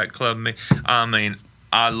quarterback club meetings. I mean,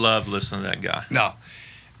 I love listening to that guy. No.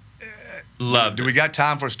 Do we got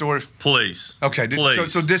time for a story? Please. Okay.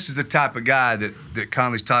 Please. So this is the type of guy that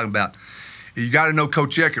Conley's talking about. You got to know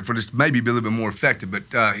Coach Eckert for this, maybe be a little bit more effective, but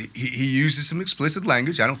he uses some explicit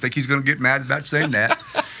language. I don't think he's going to get mad about saying that.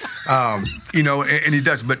 And he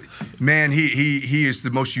does. But, man, he is the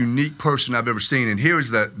most unique person I've ever seen. And here is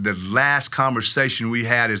the last conversation we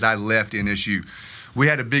had as I left NSU. We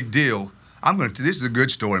had a big deal. This is a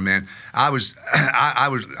good story, man.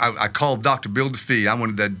 I called Dr. Bill DeFee.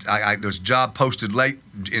 There was a job posted late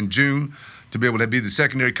in June to be able to be the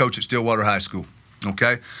secondary coach at Stillwater High School,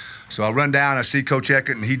 okay? So I run down, I see Coach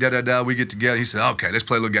Eckert, and we get together. He said, okay, let's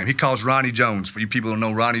play a little game. He calls Ronnie Jones. For you people who don't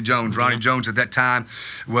know Ronnie Jones, Ronnie Jones at that time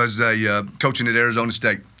was coaching at Arizona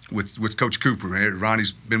State with Coach Cooper.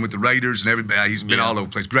 Ronnie's been with the Raiders and everybody. He's been all over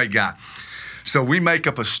the place. Great guy. So we make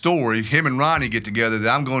up a story. Him and Ronnie get together that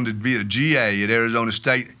I'm going to be a GA at Arizona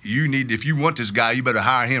State. If you want this guy, you better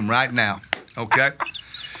hire him right now, okay?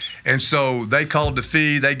 And so they called the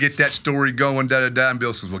fee. They get that story going, and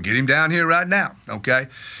Bill says, well, get him down here right now, okay?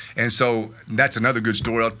 And so that's another good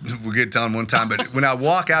story. We'll get it on one time. But when I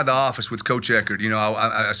walk out of the office with Coach Eckert,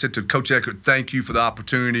 I said to Coach Eckert, thank you for the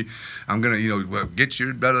opportunity. I'm going to, get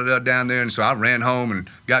your down there. And so I ran home and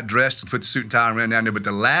got dressed and put the suit and tie and ran down there. But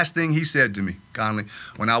the last thing he said to me, Conley,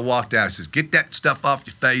 when I walked out, he says, get that stuff off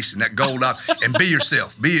your face and that gold off and be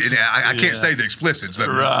yourself. I can't say the explicits,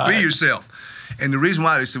 but be yourself. And the reason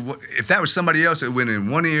why, they said, if that was somebody else, it went in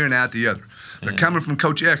one ear and out the other. But coming from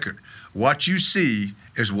Coach Eckert, what you see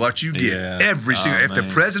is what you get. Every single. If the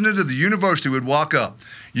president of the university would walk up,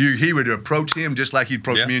 he would approach him just like he'd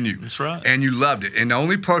approach me and you. That's right. And you loved it. And the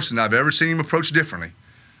only person I've ever seen him approach differently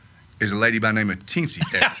is a lady by the name of Teensy.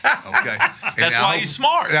 Okay. That's why he's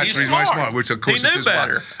smart. That's why he's smart. Which of course he knew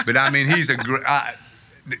better. But I mean, he's a great.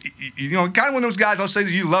 Kind of one of those guys. I'll say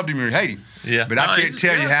that you loved him or you hate him. Yeah. But I can't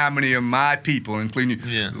tell you how many of my people, including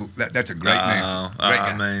you, that's a great man. Great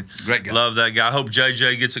guy. Great guy. Love that guy. I hope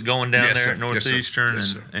JJ gets it going down there at Northeastern.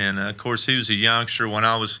 Yes, sir. And of course, he was a youngster when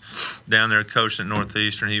I was down there coaching at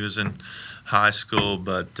Northeastern. He was in high school,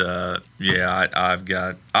 but I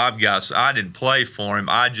didn't play for him.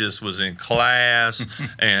 I just was in class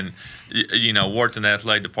and worked in the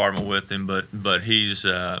athletic department with him. But he's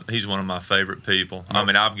one of my favorite people. I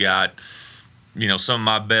mean, I've got some of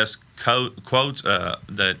my best quotes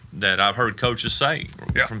that I've heard coaches say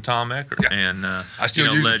from Tom Eckert, and I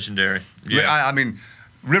still use legendary. Yeah, I mean,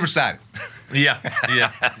 Riverside. Yeah.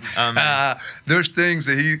 There's things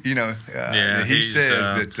that he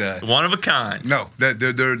says that one of a kind. No,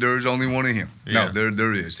 there's only one of him. Yeah. No,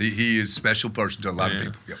 there is. He is a special person to a lot of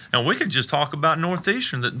people. Yep. And we could just talk about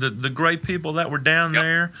Northeastern, the great people that were down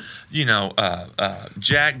there.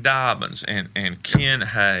 Jack Dobbins and Ken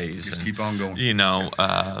Hayes. Just keep on going.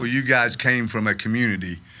 Well, you guys came from a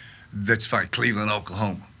community that's fine, Cleveland,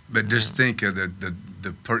 Oklahoma. But just think of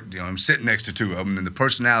I'm sitting next to two of them, and the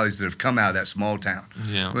personalities that have come out of that small town.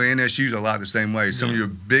 Yeah. Well, NSU's a lot the same way. Some of your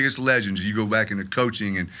biggest legends, you go back into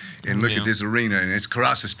coaching and look at this arena, and it's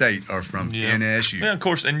across the state are from NSU. Yeah, of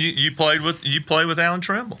course. And you played with Alan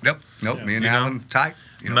Trimble. Nope. Me and Alan tight.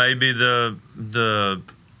 Maybe the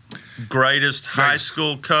greatest high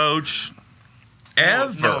school coach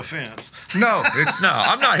ever. No offense. No, it's No,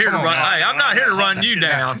 I'm not here to run. Hey, I'm not here to run you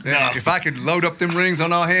down. If I could load up them rings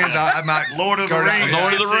on our hands, I might. Lord of the Rings.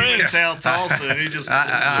 Lord of the Rings. South Tulsa. And he just.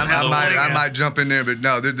 I might jump in there, but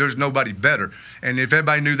no, there's nobody better. And if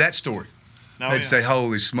everybody knew that story, they'd say,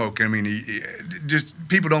 "Holy smoke!" I mean, he just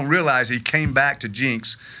people don't realize he came back to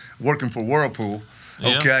Jinx, working for Whirlpool.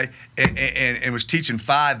 Yeah. Okay, and was teaching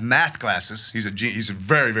 5 math classes. He's a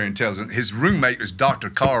very, very intelligent. His roommate is Dr.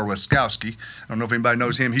 Carl Raskowski. I don't know if anybody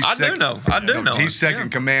knows him. I do know. He's second in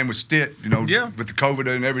command with Stitt. With the COVID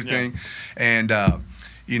and everything, and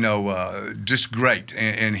just great.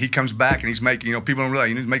 And he comes back and he's making. People don't realize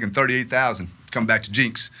he's making $38,000. Come back to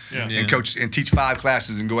Jinx and coach and teach 5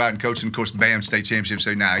 classes and go out and coach. And of course, bam, state championship.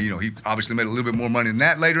 Say now, he obviously made a little bit more money than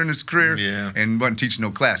that later in his career, and wasn't teaching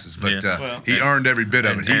no classes, but he earned every bit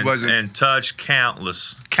of it. He wasn't and touched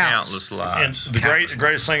countless lives. And the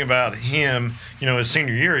greatest thing about him, his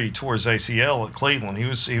senior year, he tore his ACL at Cleveland. He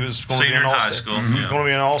was going to be an high school. He was going to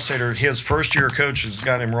be an All-Stater. His first year coach is a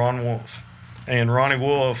guy named Ron Wolf. And Ronnie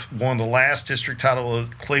Wolf won the last district title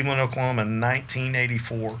of Cleveland, Oklahoma in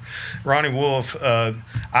 1984. Ronnie Wolf,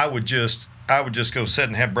 I would just go sit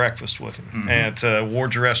and have breakfast with him at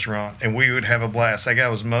Ward's Restaurant, and we would have a blast. That guy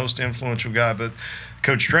was the most influential guy. But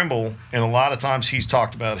Coach Trimble, and a lot of times he's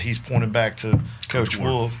pointed back to Coach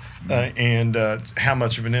Wolf. And how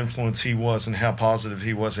much of an influence he was and how positive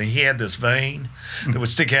he was. And he had this vein that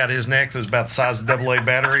would stick out of his neck that was about the size of a AA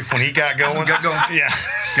battery when he got going. Yeah.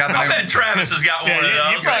 I bet Travis has got one of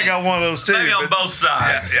those. You probably got one of those too. Maybe on both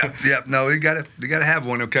sides. Yeah. No, you got to have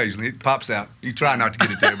one occasionally. It pops out. You try not to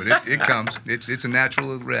get it there, but it comes. It's a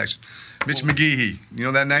natural reaction. Mitch McGehee, you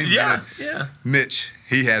know that name? Yeah. Mitch,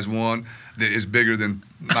 he has one that is bigger than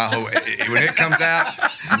my whole. When it comes out,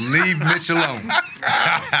 leave Mitch alone.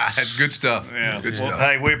 That's good stuff. Yeah. Good stuff.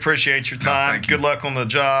 Hey, we appreciate your time. Thank you. Good luck on the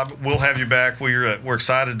job. We'll have you back. We're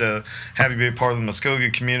excited to have you be a part of the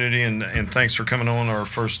Muskogee community, and thanks for coming on our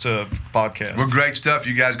first podcast. Well, great stuff.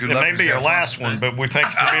 You guys, good luck. It may be our last one, but we thank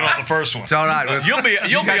you for being on the first one. It's all right. Well, You'll be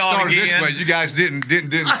you guys on started again. This way. You guys didn't. You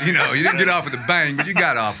didn't get off with a bang, but you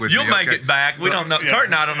got off with. You'll make it back. We don't know. Kurt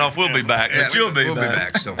and I don't know if we'll be back, but you'll be back. We'll be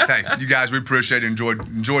back. So, hey, you guys, we appreciate it.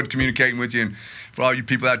 Enjoyed communicating with you, and for all you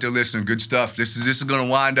people out there listening, good stuff. This is going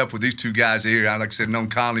to wind up with these two guys here. Like I said, known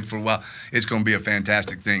Conley for a while. It's going to be a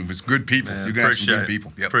fantastic thing. It's good people. You're going to have some good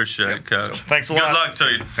people. Yep. Appreciate it, Coach. So, thanks a lot. Good luck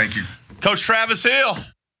to you. thank you. Coach Travis Hill.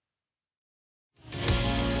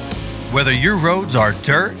 Whether your roads are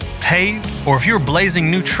dirt, paved, or if you're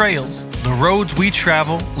blazing new trails, the roads we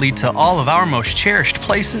travel lead to all of our most cherished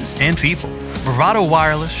places and people. Bravado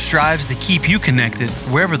Wireless strives to keep you connected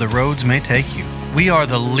wherever the roads may take you. We are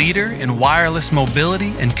the leader in wireless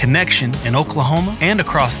mobility and connection in Oklahoma and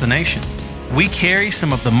across the nation. We carry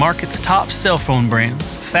some of the market's top cell phone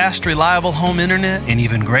brands, fast, reliable home internet, and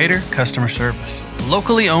even greater customer service.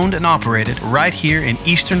 Locally owned and operated right here in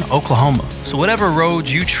eastern Oklahoma. So whatever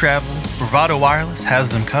roads you travel, Bravado Wireless has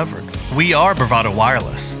them covered. We are Bravado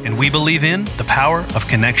Wireless, and we believe in the power of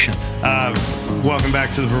connection. Welcome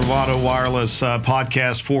back to the Bravado Wireless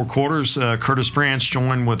podcast, 4 quarters. Curtis Branch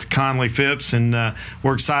joined with Conley Phipps, and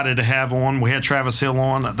we're excited to have on. We had Travis Hill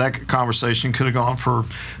on. That conversation could have gone for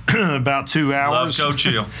about 2 hours. Love Coach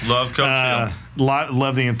Hill. Love Coach Hill.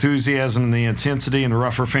 Love the enthusiasm and the intensity, and the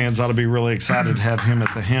Rougher fans ought to be really excited to have him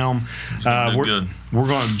at the helm. We're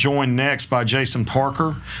going to join next by Jason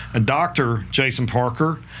Parker, Dr. Jason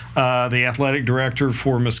Parker, the athletic director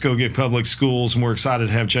for Muskogee Public Schools, and we're excited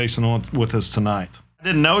to have Jason on with us tonight. I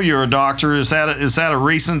didn't know you're a doctor. Is that a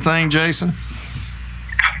recent thing, Jason?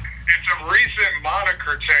 It's a recent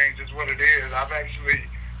moniker change is what it is. I've actually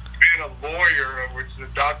been a lawyer, which is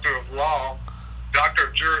a doctor of law, doctor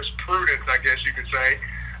of jurisprudence, I guess you could say,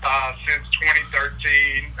 since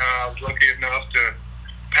 2013. I was lucky enough to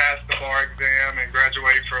pass the bar exam and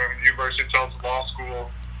graduate from University of Tulsa Law School.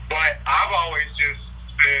 But I've always just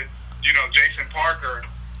said, Jason Parker.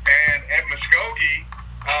 And at Muskogee,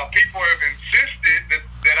 people have insisted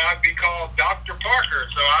that I be called Dr. Parker.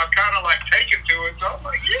 So I've kind of taken to it. So I'm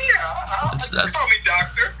like, call me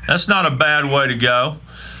doctor. That's not a bad way to go.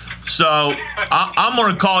 So I'm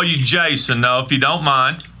going to call you Jason, though, if you don't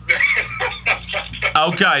mind.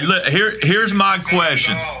 Okay, look, here's my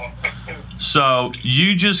question. So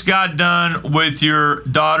you just got done with your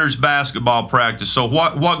daughter's basketball practice. So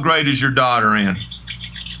what grade is your daughter in?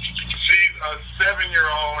 a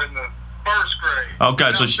 7-year-old in the first grade.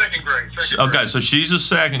 Okay, so second grade. Okay, so she's a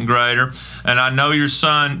second grader, and I know your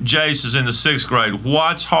son Jace is in the 6th grade.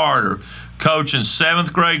 What's harder, coaching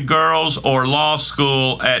 7th grade girls or law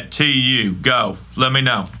school at TU? Go. Let me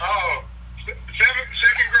know. Oh,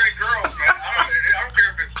 second grade girls, man. I don't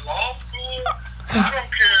care if it's law school. I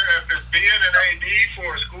don't care if it's being an AD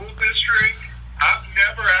for a school district. I've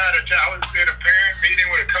never had I was in a parent meeting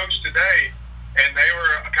with a coach today, and they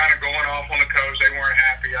were kind of going off on the coach. They weren't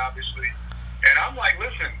happy, obviously. And I'm like,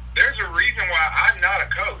 listen, there's a reason why I'm not a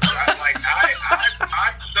coach.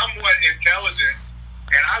 I'm somewhat intelligent,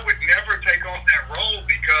 and I would never take on that role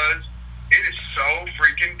because it is so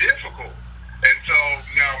freaking difficult. And so,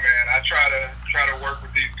 no, man, I try to work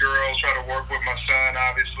with these girls, try to work with my son,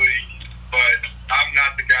 obviously, but I'm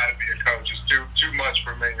not the guy to be a coach. It's too much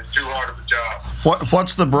for me. It's too hard of a job.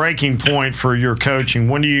 What's the breaking point for your coaching?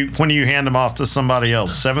 When do you hand them off to somebody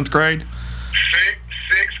else? 7th grade?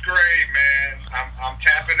 Sixth grade, man. I'm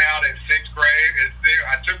tapping out at 6th grade.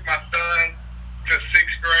 I took my son to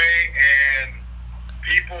 6th grade, and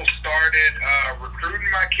people started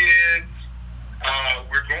recruiting my kids.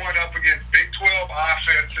 We're going up against Big 12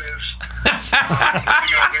 offenses.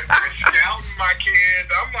 They're scouting my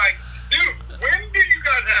kids. I'm like, dude, when do you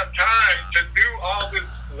guys have time to do all this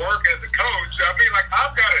work as a coach? I mean, like,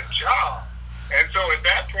 I've got a job. And so at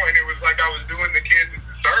that point, it was like I was doing the kids a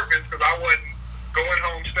disservice because I wasn't going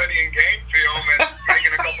home studying game film and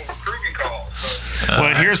making a couple recruiting calls. So,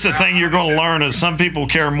 well, here's the thing you're going to learn is some people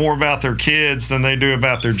care more about their kids than they do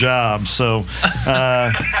about their jobs. So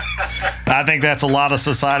I think that's a lot of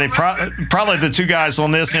society. Probably the two guys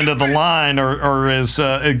on this end of the line are as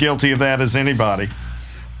guilty of that as anybody.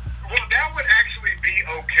 Well, that would actually be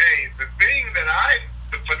okay. The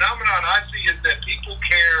phenomenon I see is that people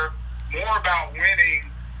care more about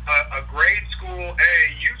winning a grade school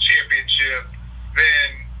AAU championship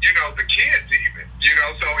than, the kids even.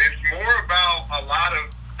 So it's more about a lot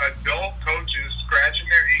of adult coaches scratching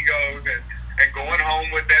their egos and going home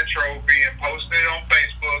with that trophy and posting it on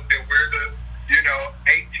Facebook that we're the,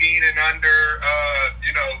 18 and under,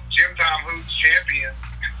 Gym Time Hoops champions.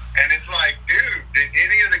 And it's like, dude, did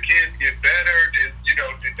any of the kids get better? Did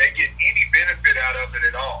they get any benefit out of it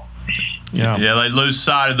at all? Yeah, they lose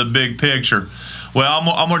sight of the big picture. Well,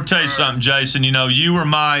 I'm going to tell you something, Jason. You were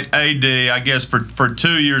my AD, I guess, for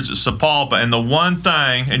 2 years at Sapulpa, and the one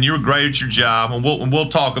thing, and you were great at your job, and we'll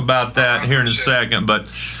talk about that here in a second, but,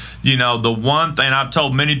 the one thing, I've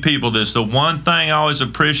told many people this, the one thing I always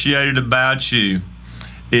appreciated about you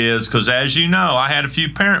is, because as you know, I had a few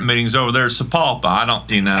parent meetings over there at Sapulpa.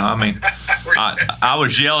 I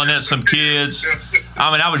was yelling at some kids.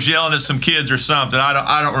 I was yelling at some kids or something.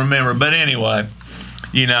 I don't remember, but anyway.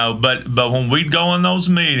 But when we'd go in those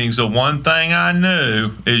meetings, the one thing I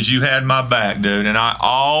knew is you had my back, dude, and I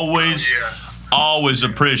always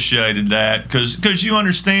appreciated that because you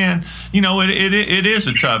understand, it is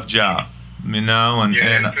a tough job, and it's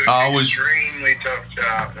I always extremely tough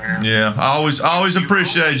job, man. Yeah, I always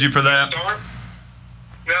appreciated you for that.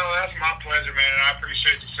 No, that's my pleasure, man, and I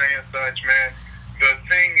appreciate you saying such, man. The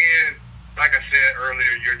thing is, like I said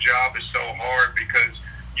earlier, your job is so hard because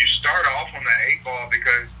you start off on the 8-ball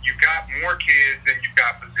because you've got more kids than you've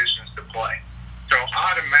got positions to play. So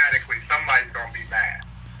automatically somebody's going to be mad.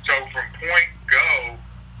 So from point go,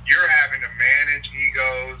 you're having to manage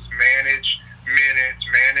egos, manage minutes,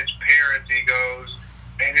 manage parents' egos,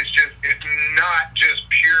 and it's not just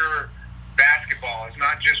pure basketball. It's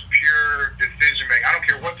not just pure decision making. I don't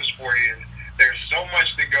care what the sport is. There's so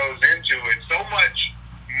much that goes into it, so much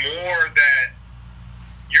more that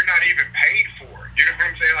you're not even paid for. You know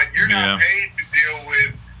what I'm saying? Like, you're not paid to deal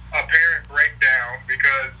with a parent breakdown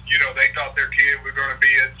because, they thought their kid was going to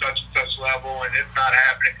be at such and such level and it's not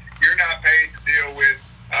happening. You're not paid to deal with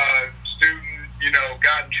a student,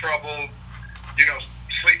 got in trouble,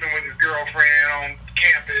 sleeping with his girlfriend on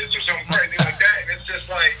campus or something crazy like that. And it's just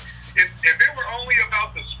like, if it were only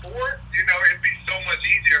about the sport, it'd be so much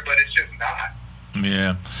easier, but it's just not.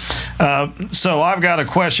 Yeah. So I've got a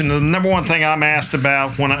question. The number one thing I'm asked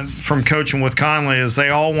about from coaching with Conley is they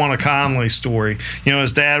all want a Conley story.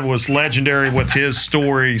 His dad was legendary with his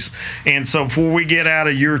stories. And so before we get out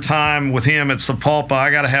of your time with him at Sapulpa, I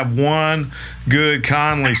got to have one good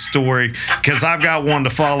Conley story because I've got one to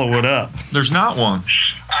follow it up. There's not one.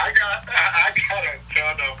 I got a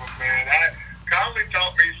ton of them, man. Conley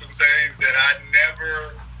taught me some things that I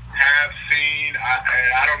never have seen, and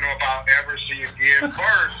I don't know if I'll ever see again.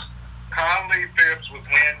 First, Conley Phipps was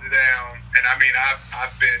hands down, and I've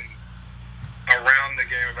been around the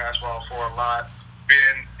game of basketball for a lot,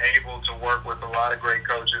 been able to work with a lot of great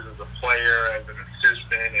coaches as a player, as an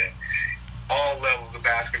assistant, and all levels of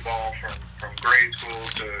basketball, from grade school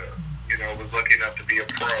to, was lucky enough to be a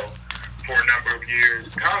pro for a number of years.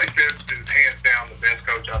 Conley Phipps is hands down the best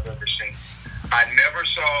coach I've ever seen. I never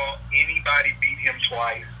saw anybody beat him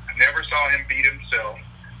twice. I never saw him beat himself.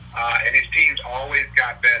 And his teams always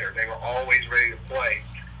got better. They were always ready to play.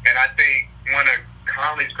 And I think one of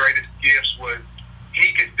Conley's greatest gifts was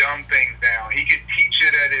he could dumb things down. He could teach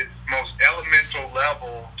it at his most elemental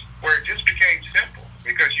level where it just became simple.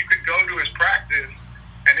 Because you could go to his practice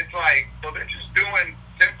and it's like, well, they're just doing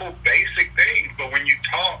simple, basic things. But when you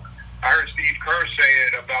talk, I heard Steve Kerr say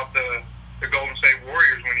it about the Golden State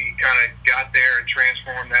Warriors when he kind of got there and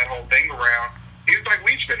transformed that whole thing around. He was like,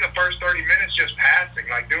 we spent the first 30 minutes just passing,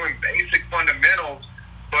 like doing basic fundamentals,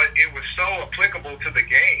 but it was so applicable to the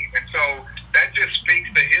game. And so that just speaks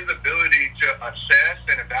to his ability to assess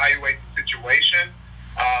and evaluate the situation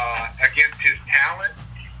against his talent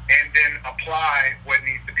and then apply what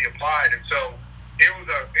needs to be applied. And so it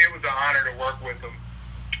was an honor to work with him.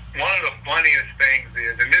 One of the funniest things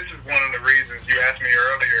is, and this is one of the reasons you asked me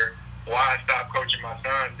earlier why I stopped coaching my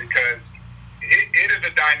son, because it is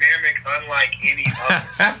a dynamic unlike any other.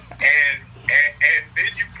 and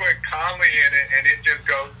then you put Conley in it, and it just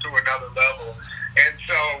goes to another level. And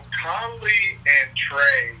so Conley and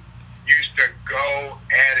Trey used to go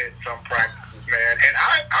at it some practices, man. And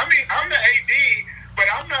I mean, I'm the AD, but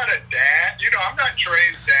I'm not a dad. I'm not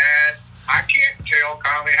Trey's dad. I can't tell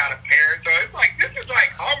Conley how to parent. So it's like, this is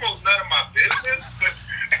like almost none of my business.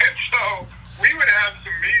 And so we would have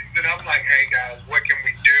some meetings, and I'm like, hey, guys, what can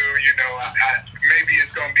we do? Maybe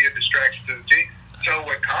it's going to be a distraction to the team. So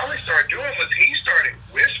what Conley started doing was he started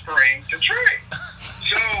whispering to Trey.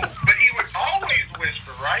 But he would always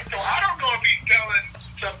whisper, right? So I don't know if he's telling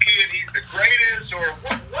some kid he's the greatest or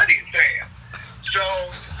what he's saying. So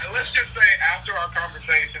let's just say after our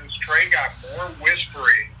conversations, Trey got more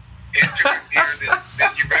whispering into his ear than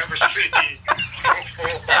you've ever seen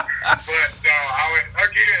before. But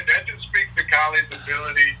again, that just speaks to Conley's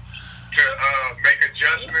ability to make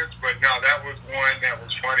adjustments. But no, that was one that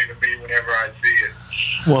was funny to me whenever I see it.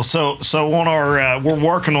 Well, so on our we're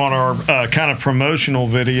working on our kind of promotional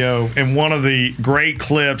video, and one of the great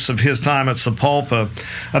clips of his time at Sapulpa,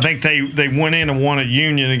 I think they went in and won at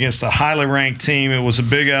Union against a highly ranked team. It was a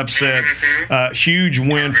big upset, huge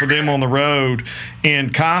win for them on the road.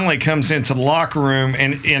 And Conley comes into the locker room,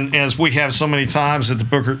 and as we have so many times at the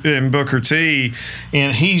Booker T,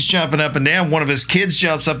 and he's jumping up and down. One of his kids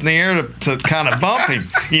jumps up in the air to kind of bump him,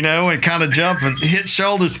 and kind of jump and hit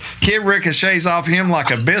shoulders. Kid ricochets off him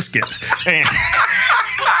like a biscuit and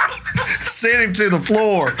sent him to the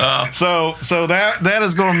floor. So that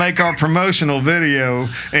is going to make our promotional video,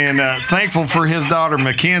 and thankful for his daughter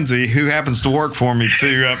Mackenzie, who happens to work for me,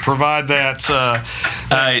 to provide that.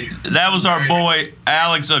 Hey, that was our boy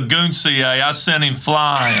Alex Aguncie. I sent him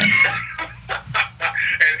flying.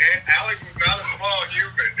 and Alex was not a small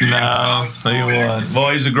human. No, he wasn't.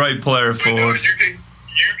 Boy, he's a great player for us. You can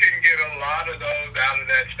get a lot of those out of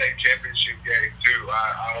that state championship game too.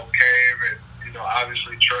 I came, and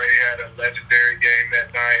obviously Trey had a legendary game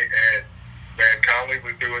that night, and man, Conley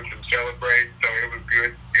was doing some celebrating, so it was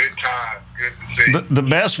good time, good to see. The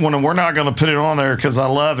best one, and we're not going to put it on there because I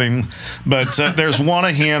love him, but there's one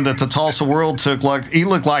of him that the Tulsa World took. He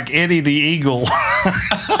looked like Eddie the Eagle,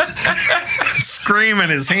 screaming,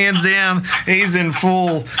 his hands down. He's in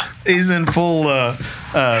full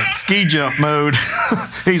ski jump mode.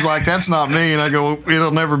 He's like, that's not me, and I go,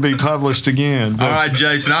 it'll never be published again. But, all right,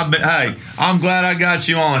 Jason. I'm glad I got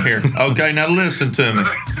you on here. Okay, now listen to me.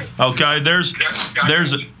 Okay, there's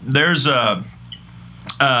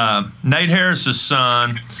Nate Harris's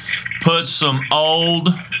son put some old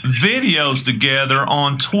videos together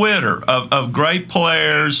on Twitter of great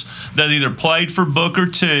players that either played for Booker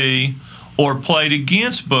T or played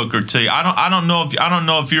against Booker T. I don't know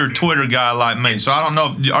if you're a Twitter guy like me, so I don't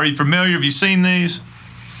know. Are you familiar? Have you seen these?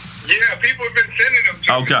 Yeah, people have been sending them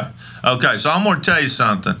to me. Okay. So I'm going to tell you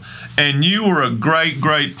something. And you were a great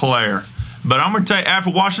player. But I'm going to tell you, after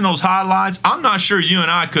watching those highlights, I'm not sure you and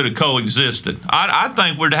I could have coexisted. I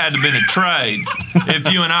think we'd have had to have been a trade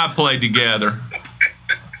if you and I played together. Listen,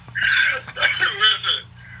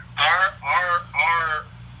 our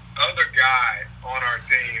other guy on our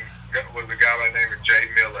team was a guy by the name of Jay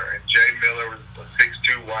Miller. And Jay Miller was a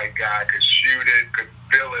 6'2" white guy, could shoot it, could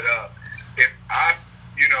fill it up. If I,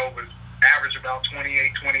 was average about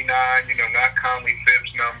 28, 29, not Conley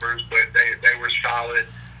Phipps numbers, but they were solid.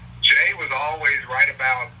 Jay was always right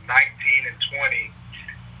about 19 and 20,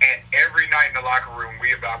 and every night in the locker room,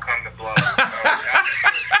 we about come to blows. Like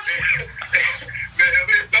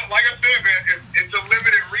I said, man, it's a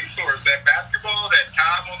limited resource. That basketball, that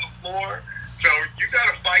time on the floor,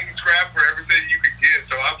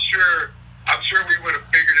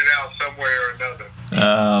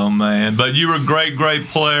 man. But you were a great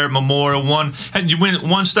player at Memorial. And you win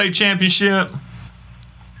one state championship?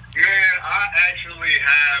 Man, I actually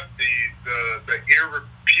have the ill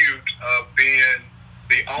repute of being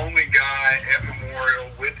the only guy at Memorial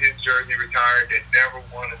with his jersey retired that never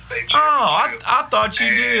won a state championship. Oh, I thought you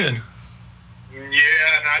did. Yeah,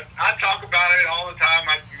 and I talk about it all the time.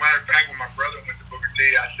 Matter of fact, when my brother went to Booker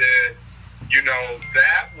T, I said,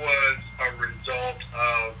 that was a result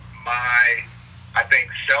of my, I think,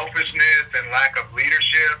 selfishness and lack of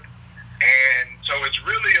leadership. And so it's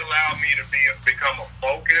really allowed me to become a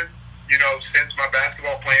focus, since my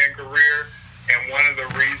basketball playing career. And one of the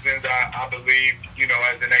reasons I believe,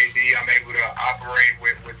 as an AD, I'm able to operate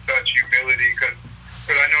with such humility because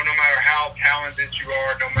I know no matter how talented you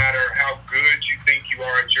are, no matter how good you think you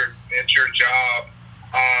are at your job,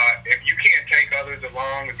 if you can't take others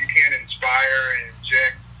along, if you can't inspire and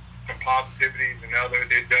inject some positivities in others,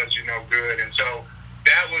 it does you no good. And so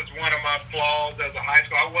that was one of my flaws as a high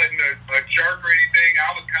school. I wasn't a jerk or anything.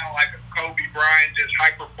 I was kind of like a Kobe Bryant, just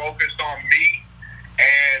hyper-focused on me.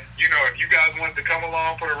 And, if you guys wanted to come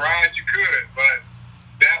along for the ride, you could. But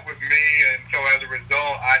that was me, and so as a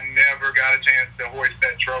result, I never got a chance to hoist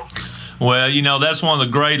that trophy. Well, that's one of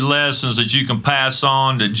the great lessons that you can pass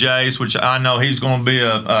on to Jace, which I know he's going to be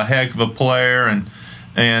a heck of a player.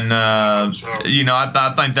 And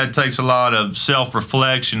I think that takes a lot of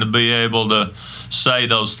self-reflection to be able to say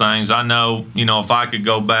those things. I know, if I could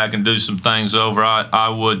go back and do some things over, I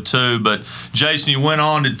would too. But, Jason, you went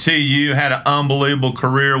on to TU, had an unbelievable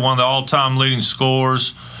career, one of the all-time leading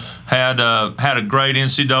scorers, had a great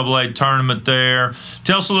NCAA tournament there.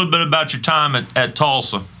 Tell us a little bit about your time at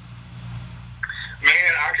Tulsa.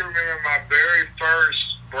 Man, I can remember my very first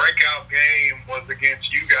breakout game was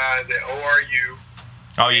against you guys at ORU.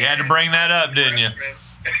 Oh, you had to bring that up, didn't you?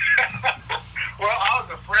 Well, I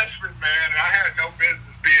was a freshman, man, and I had no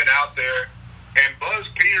business being out there. And Buzz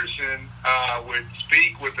Peterson would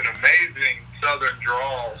speak with an amazing Southern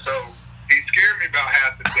drawl. So he scared me about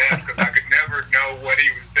half to death because I could never know what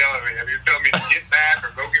he was telling me. If he was telling me to get back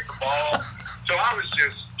or go get the ball. So I was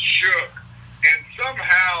just shook. And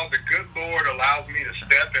somehow the good Lord allows me to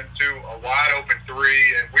step into a wide open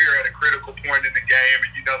three, and we were at a critical point in the game.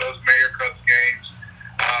 And those Mayor Cups games,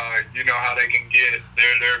 you know how they can get.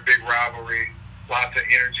 They're a big rivalry, lots of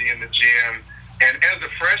energy in the gym. And as a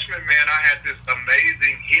freshman, man, I had this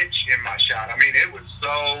amazing hitch in my shot. I mean, it was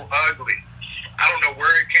so ugly. I don't know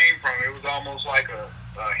where it came from. It was almost like a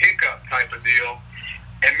hiccup type of deal.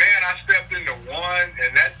 And, man, I stepped into one,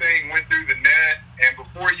 and that thing went through the net. And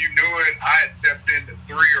before you knew it, I had stepped into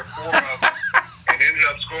 3 or 4 of them and ended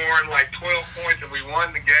up scoring like 12 points, and we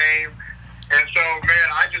won the game. And so, man,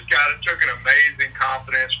 I just took an amazing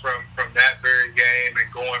confidence from that very game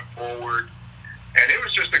and going forward. And it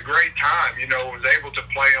was just a great time. Was able to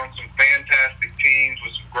play on some fantastic teams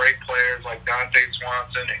with some great players like Dante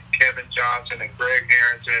Swanson and Kevin Johnson and Greg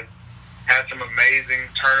Harrington. Had some amazing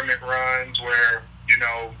tournament runs where,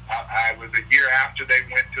 I was a year after they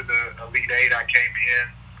went to the Elite Eight, I came in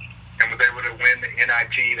and was able to win the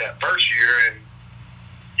NIT that first year. And,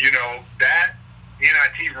 that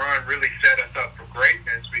NIT run really set us up for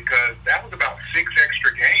greatness because that was about 6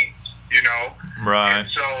 extra games, Right. And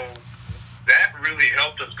so that really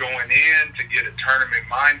helped us going in to get a tournament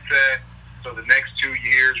mindset. So the next 2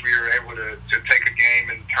 years we were able to take a game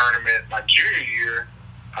in the tournament. My junior year,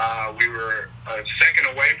 we were a second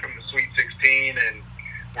away from the Sweet 16 and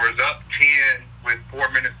was up 10 with 4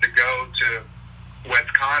 minutes to go to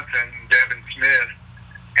Wisconsin, Devin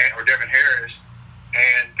Harris.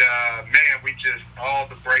 And, man, we just, all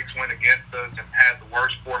the breaks went against us and had the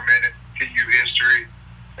worst 4 minutes in TU history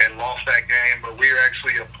and lost that game. But we were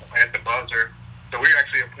actually at the buzzer. So we were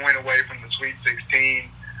actually a point away from the Sweet 16.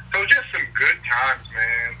 So just some good times,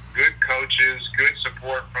 man. Good coaches, good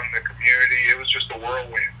support from the community. It was just a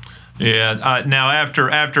whirlwind. Yeah. Now,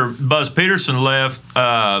 after Buzz Peterson left,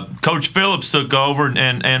 Coach Phillips took over,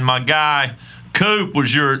 and my guy Coop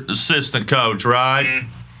was your assistant coach, right? Mm-hmm.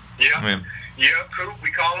 Yeah. Yeah, Coop.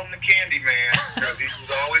 We call him the Candy Man because he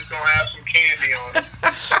was always going to have some candy on him,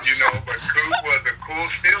 But Coop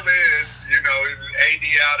was still is, he was an AD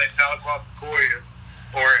out at Tahlequah Sequoia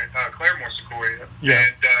or at Claremore Sequoia. Yeah.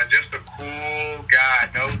 And just a cool guy,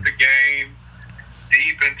 knows the game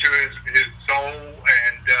deep into his soul,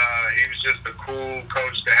 and he was just a cool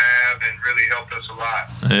coach to have and really helped us a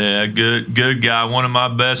lot. Yeah, good guy, one of my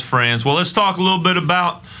best friends. Well, let's talk a little bit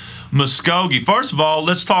about Muskogee. First of all,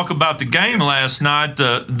 let's talk about the game last night.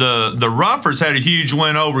 The Ruffers had a huge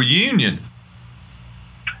win over Union.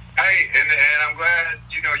 Hey, and I'm glad,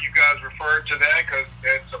 you guys referred to that because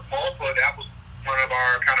at Sapulpa, that was one of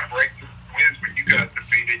our kind of breakthrough wins when you guys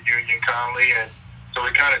defeated Union Conley, and so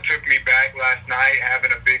it kind of took me back last night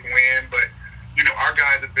having a big win. But our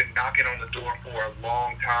guys have been knocking on the door for a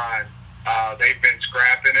long time. They've been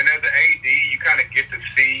scrapping, and as an AD, you kind of get to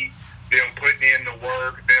see them putting in the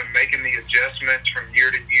work, them making the adjustments from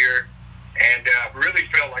year to year, and really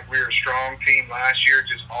felt like we were a strong team last year.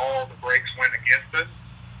 Just all the breaks went against us,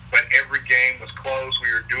 but every game was close.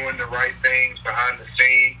 We were doing the right things behind the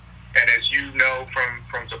scene, and as you know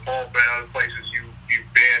from Sepulveda and other places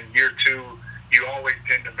you've been, year two, you always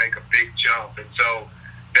tend to make a big jump, and so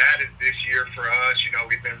that is this year for us.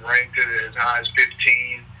 We've been ranked as high as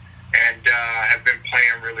 15 and have been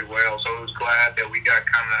playing really well. So I was glad that we got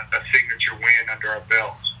kind of a signature win under our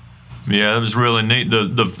belts. Yeah, it was really neat.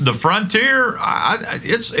 The Frontier,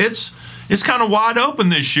 it's kind of wide open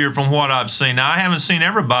this year from what I've seen. Now, I haven't seen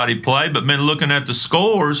everybody play, but been looking at the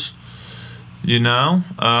scores. Well, you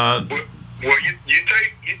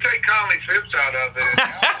take Conley Phipps out of it, and a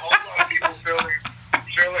whole lot of people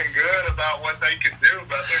feeling good about what they could do,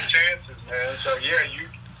 about their chances, man. So yeah,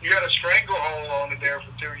 you got a stranglehold on it there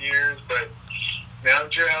for 2 years, but now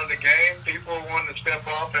that you're out of the game, people are wanting to step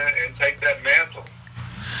up and take that mantle.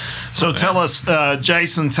 So tell us,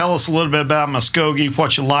 Jason, tell us a little bit about Muskogee,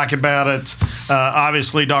 what you like about it.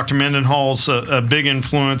 Obviously, Dr. Mendenhall's a big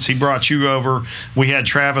influence. He brought you over. We had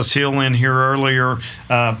Travis Hill in here earlier.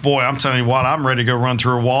 Boy, I'm telling you what, I'm ready to go run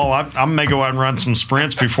through a wall. I may go out and run some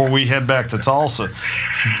sprints before we head back to Tulsa.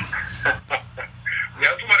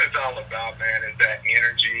 That's what it's all about, man, is that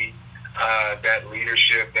energy, that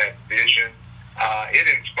leadership, that vision. It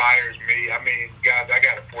inspires me. I mean, guys, I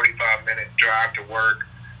got a 45-minute drive to work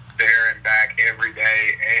there and back every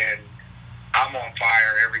day, and I'm on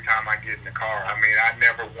fire every time I get in the car. I mean, I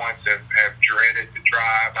never once have dreaded the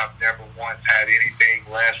drive. I've never once had anything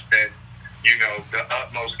less than, the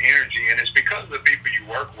utmost energy, and it's because of the people you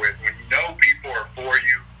work with. When you know people are for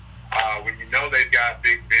you, when you know they've got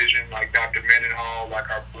big vision, like Dr. Mendenhall, like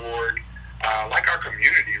our board, like our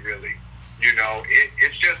community, really,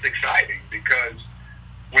 it's just exciting because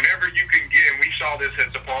whenever you can get, and we saw this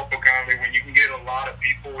at Sepulveda Conley, when you can get a lot of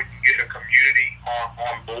people, when you get a community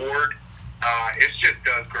on board, it just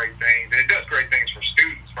does great things. And it does great things for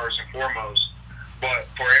students first and foremost, but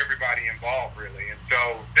for everybody involved, really. And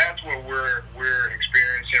so that's what we're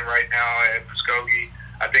experiencing right now at Muskogee.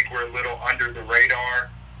 I think we're a little under the radar.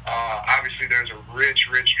 Obviously, there's a rich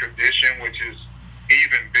tradition, which is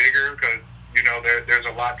even bigger because, there's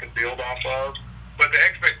a lot to build off of. But the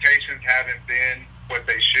expectations haven't been what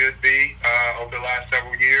they should be over the last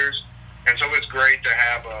several years. And so it's great to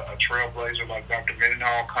have a trailblazer like Dr.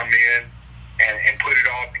 Mendenhall come in and put it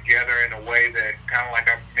all together in a way that, kind of like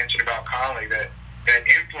I mentioned about Conley, that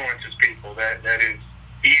influences people, that is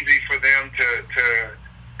easy for them to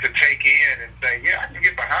take in and say, yeah, I can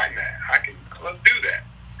get behind that. Let's do that.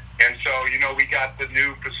 And so, we got the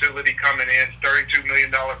new facility coming in, $32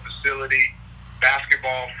 million facility,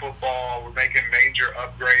 basketball, football. We're making major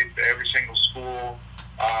upgrades to every single school.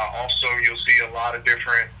 Also, you'll see a lot of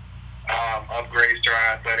different upgrades to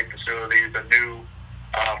our athletic facilities, a new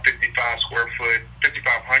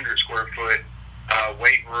 5,500 square foot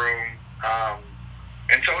weight room.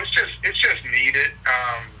 And so it's just needed.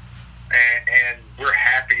 And we're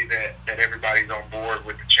happy that everybody's on board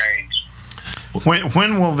with the change.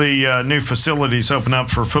 When will the new facilities open up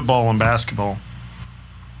for football and basketball?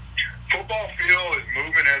 Football field is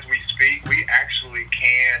moving as we speak. We actually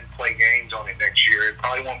can play games on it next year. It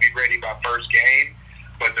probably won't be ready by first game,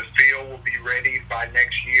 but the field will be ready by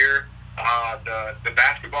next year. The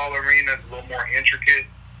basketball arena is a little more intricate,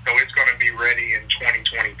 so it's going to be ready in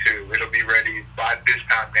 2022. It'll be ready by this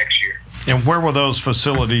time next year. And where will those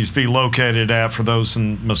facilities be located at for those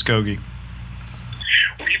in Muskogee?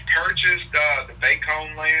 We purchased the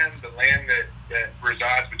Bacone land, the land that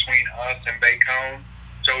resides between us and Bacone.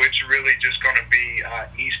 So it's really just going to be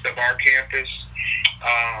east of our campus.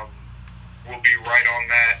 We'll be right on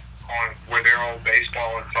that, on where their old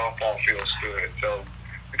baseball and softball field stood. So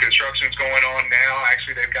the construction's going on now.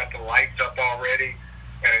 Actually, they've got the lights up already.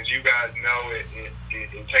 And as you guys know,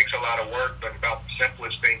 it takes a lot of work, but about the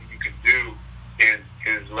simplest thing you can do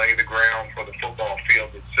is lay the ground for the football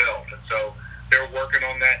field itself. And so they're working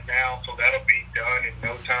on that now, so that'll be done in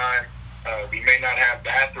no time. We may not have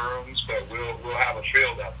bathrooms, but we'll have a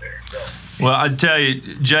field out there. So. Well, I tell you,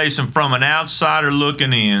 Jason, from an outsider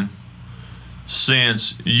looking in,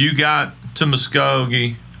 since you got to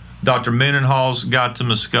Muskogee, Dr. Mendenhall's got to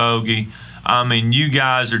Muskogee, I mean, you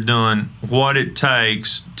guys are doing what it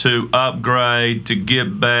takes to upgrade, to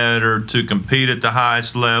get better, to compete at the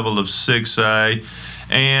highest level of 6A.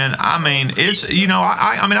 And, I mean, it's,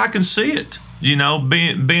 I can see it. You know,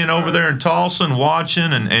 being over there in Tulsa and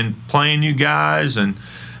watching and playing you guys and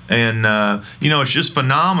you know, it's just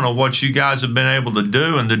phenomenal what you guys have been able to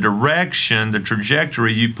do and the direction, the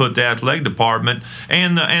trajectory you put the athletic department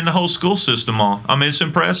and the whole school system on. I mean, it's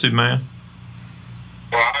impressive, man.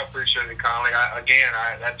 Well, I appreciate it, Conley.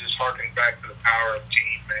 That just harkens back to the power of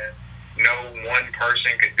team, man. No one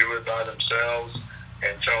person can do it by themselves,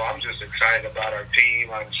 and so I'm just excited about our team.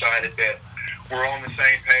 I'm excited that we're on the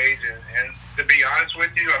same page, and to be honest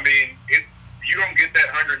with you, I mean, you don't get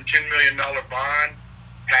that $110 million bond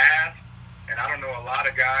pass, and I don't know a lot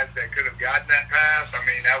of guys that could have gotten that pass. I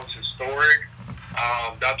mean, that was historic.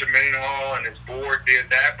 Dr. Mendenhall and his board did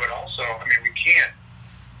that, but also, I mean, we can't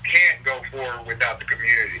go forward without the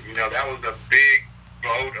community. You know, that was a big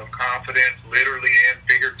vote of confidence, literally and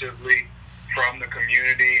figuratively, from the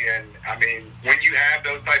community. And I mean, when you have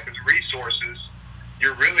those types of resources,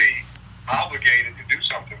 you're really obligated to do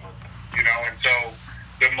something with them. You know, and so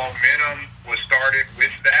the momentum was started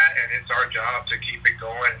with that, and it's our job to keep it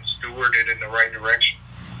going and steward it in the right direction.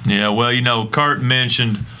 Yeah, well, you know, Kurt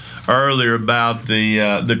mentioned earlier about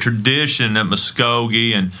the tradition at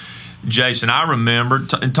Muskogee, and Jason, I remember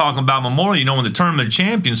talking about Memorial. You know, when the Tournament of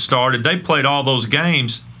Champions started, they played all those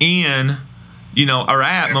games in, you know, or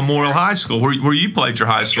at Memorial High School, where you played your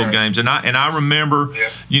high school games. And I remember,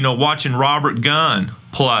 you know, watching Robert Gunn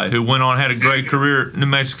play, who went on, had a great career at New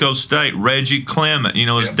Mexico State. Reggie Clement, you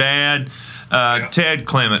know, his dad, Ted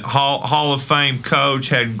Clement, Hall of Fame coach,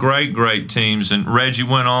 had great teams. And Reggie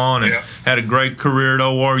went on and had a great career at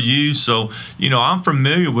ORU. So, you know, I'm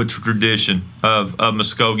familiar with the tradition of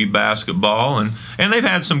Muskogee basketball. And they've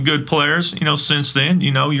had some good players, you know, since then.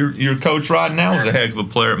 You know, your coach right now is a heck of a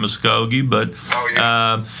player at Muskogee. But,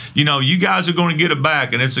 you know, you guys are going to get it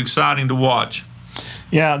back, and it's exciting to watch.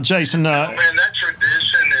 Yeah, Jason. Man, that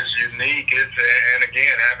tradition is unique. And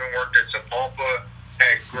again, having worked at Sapulpa,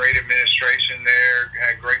 had great administration there,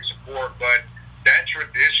 had great support, but that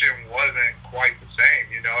tradition wasn't quite the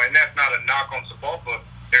same, you know. And that's not a knock on Sapulpa.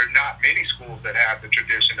 There are not many schools that have the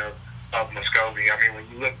tradition of Muskogee. I mean, when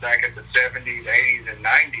you look back at the 70s, 80s, and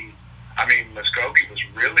 90s, I mean, Muskogee was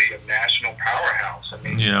really a national powerhouse. I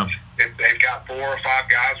mean, they've got 4 or 5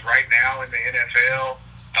 guys right now in the NFL,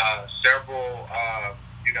 several,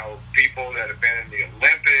 you know, people that have been in the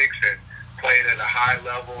Olympics and played at a high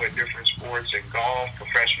level in different sports and golf,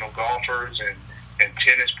 professional golfers and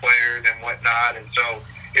tennis players and whatnot. And so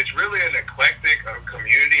it's really an eclectic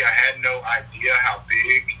community. I had no idea how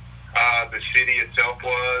big the city itself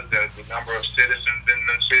was, the number of citizens in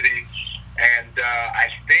the city. And I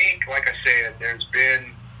think, like I said, there's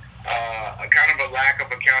been a kind of a lack of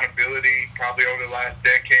accountability probably over the last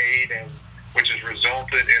decade, and which has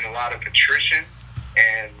resulted in a lot of attrition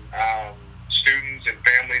and students and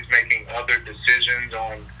families making other decisions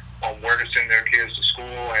on where to send their kids to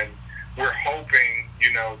school, and we're hoping,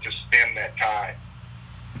 you know, to stem that tide.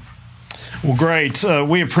 Well, great.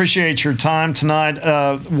 We appreciate your time tonight.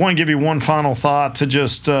 Want to give you one final thought to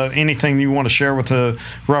just anything you want to share with the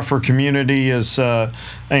Rufford community is,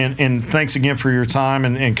 and thanks again for your time,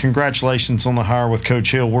 and congratulations on the hire with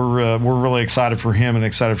Coach Hill. We're really excited for him and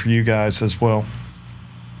excited for you guys as well.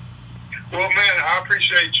 Well, man, I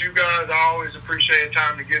appreciate you guys. I always appreciate the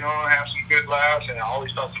time to get on, have some good laughs, and I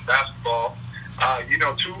always talk some basketball. You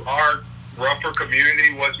know, to our Rufford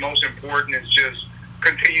community, what's most important is just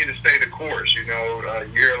continue to stay the course. You know,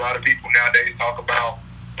 you hear a lot of people nowadays talk about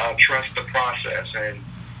trust the process, and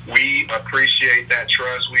we appreciate that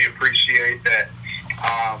trust. We appreciate that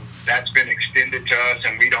that's been extended to us,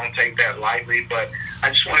 and we don't take that lightly. But I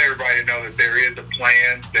just want everybody to know that there is a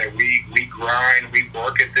plan, that we grind, we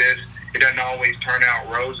work at this. It doesn't always turn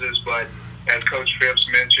out roses, but as Coach Phipps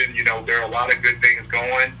mentioned, you know, there are a lot of good things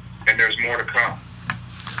going, and there's more to come.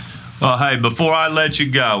 Well, hey, before I let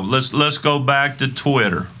you go, let's go back to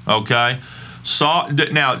Twitter, okay?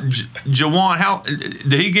 Now, Jawan, how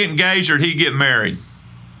did he get engaged or did he get married?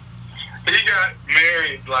 He got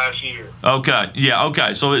married last year. Okay, yeah,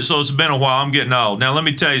 okay. So it's been a while. I'm getting old. Now, let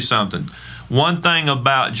me tell you something. One thing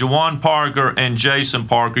about Jawan Parker and Jason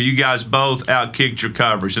Parker, you guys both outkicked your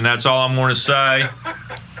coverage, and that's all I'm going to say. I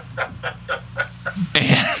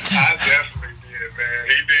definitely did, man.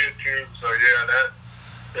 He did too. So yeah,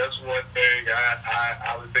 that's one thing.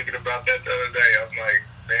 I was thinking about that the other day. I was like,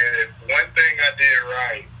 man, if one thing I did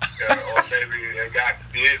right, or maybe a guy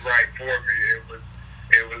did right for me,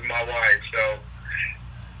 it was my wife. So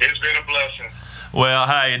it's been a blessing. Well,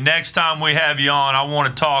 hey, next time we have you on, I want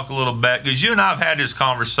to talk a little bit, because you and I have had this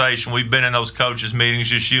conversation. We've been in those coaches' meetings,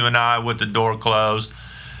 just you and I, with the door closed.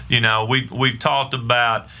 You know, we've talked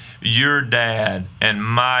about your dad and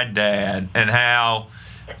my dad and how,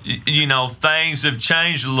 things have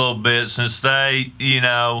changed a little bit since they,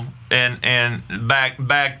 and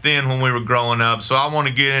back then when we were growing up. So I want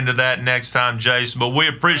to get into that next time, Jason. But we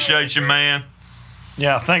appreciate you, man.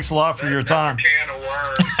 Yeah, thanks a lot for your time. Can of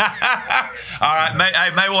worms. All right,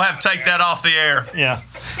 maybe we'll have to take that off the air. Yeah,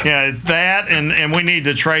 that and we need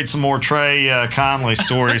to trade some more Trey Conley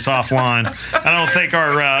stories offline. I don't think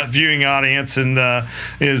our viewing audience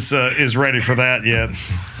is ready for that yet.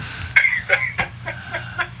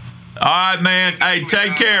 All right, man. Hey,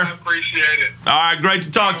 take care. I appreciate it. All right, great to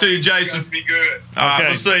talk to you, Jason. Be good. All right, Okay.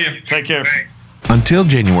 we'll see you. Take care. Thanks. Until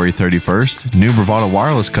January 31st, new Bravado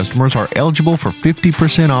Wireless customers are eligible for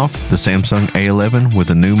 50% off the Samsung A11 with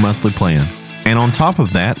a new monthly plan. And on top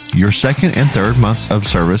of that, your second and third months of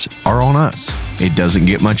service are on us. It doesn't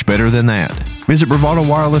get much better than that. Visit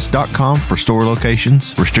bravadowireless.com for store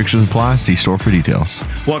locations. Restrictions apply. See store for details.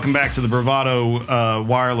 Welcome back to the Bravado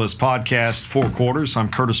Wireless Podcast, Four Quarters. I'm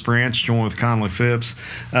Curtis Branch, joined with Conley Phipps.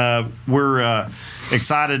 We're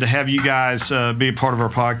excited to have you guys be a part of our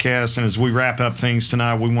podcast. And as we wrap up things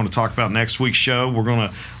tonight, we want to talk about next week's show.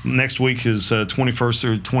 Next week is 21st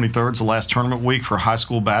through 23rd. It's the last tournament week for high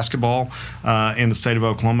school basketball in the state of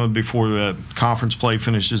Oklahoma before the conference play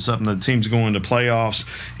finishes up and the teams go into playoffs.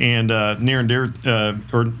 And near and dear,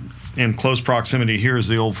 or in close proximity here is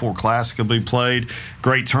the Old Fort Classic will be played.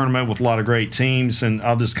 Great tournament with a lot of great teams. And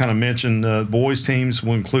I'll just kind of mention the boys teams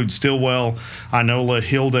will include Stillwell, Inola,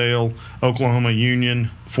 Hilldale, Oklahoma Union,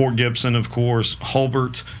 Fort Gibson, of course,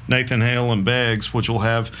 Hulbert, Nathan Hale, and Beggs, which will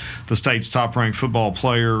have the state's top-ranked football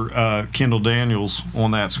player, Kendall Daniels,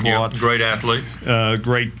 on that squad. Yep, great athlete.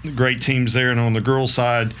 Great teams there. And on the girls'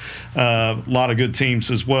 side, a lot of good teams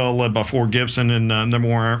as well, led by Fort Gibson and number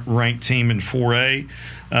one ranked team in 4A.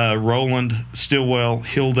 Roland, Stillwell,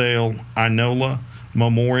 Hilldale, Inola,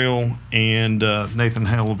 Memorial, and Nathan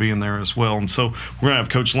Hale will be in there as well. And so we're going to have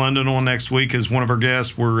Coach London on next week as one of our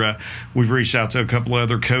guests. We've reached out to a couple of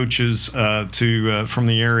other coaches from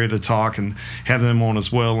the area to talk and have them on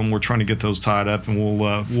as well. And we're trying to get those tied up, and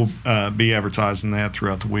we'll be advertising that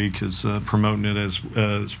throughout the week, as promoting it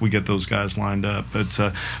as we get those guys lined up. But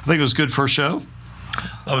I think it was a good first show.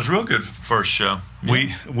 That was real good first show.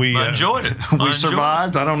 We I enjoyed it. We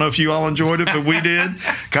survived. I don't know if you all enjoyed it, but we did.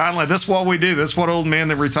 Conley, that's what we do. That's what old men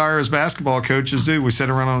that retire as basketball coaches do. We sit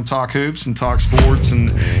around and talk hoops and talk sports,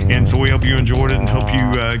 and so we hope you enjoyed it, and hope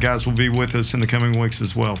you guys will be with us in the coming weeks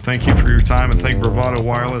as well. Thank you for your time, and thank Bravado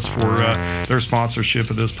Wireless for their sponsorship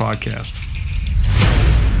of this podcast.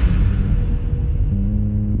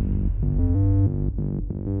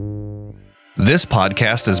 This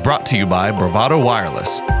podcast is brought to you by Bravado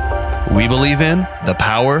Wireless. We believe in the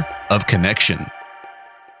power of connection.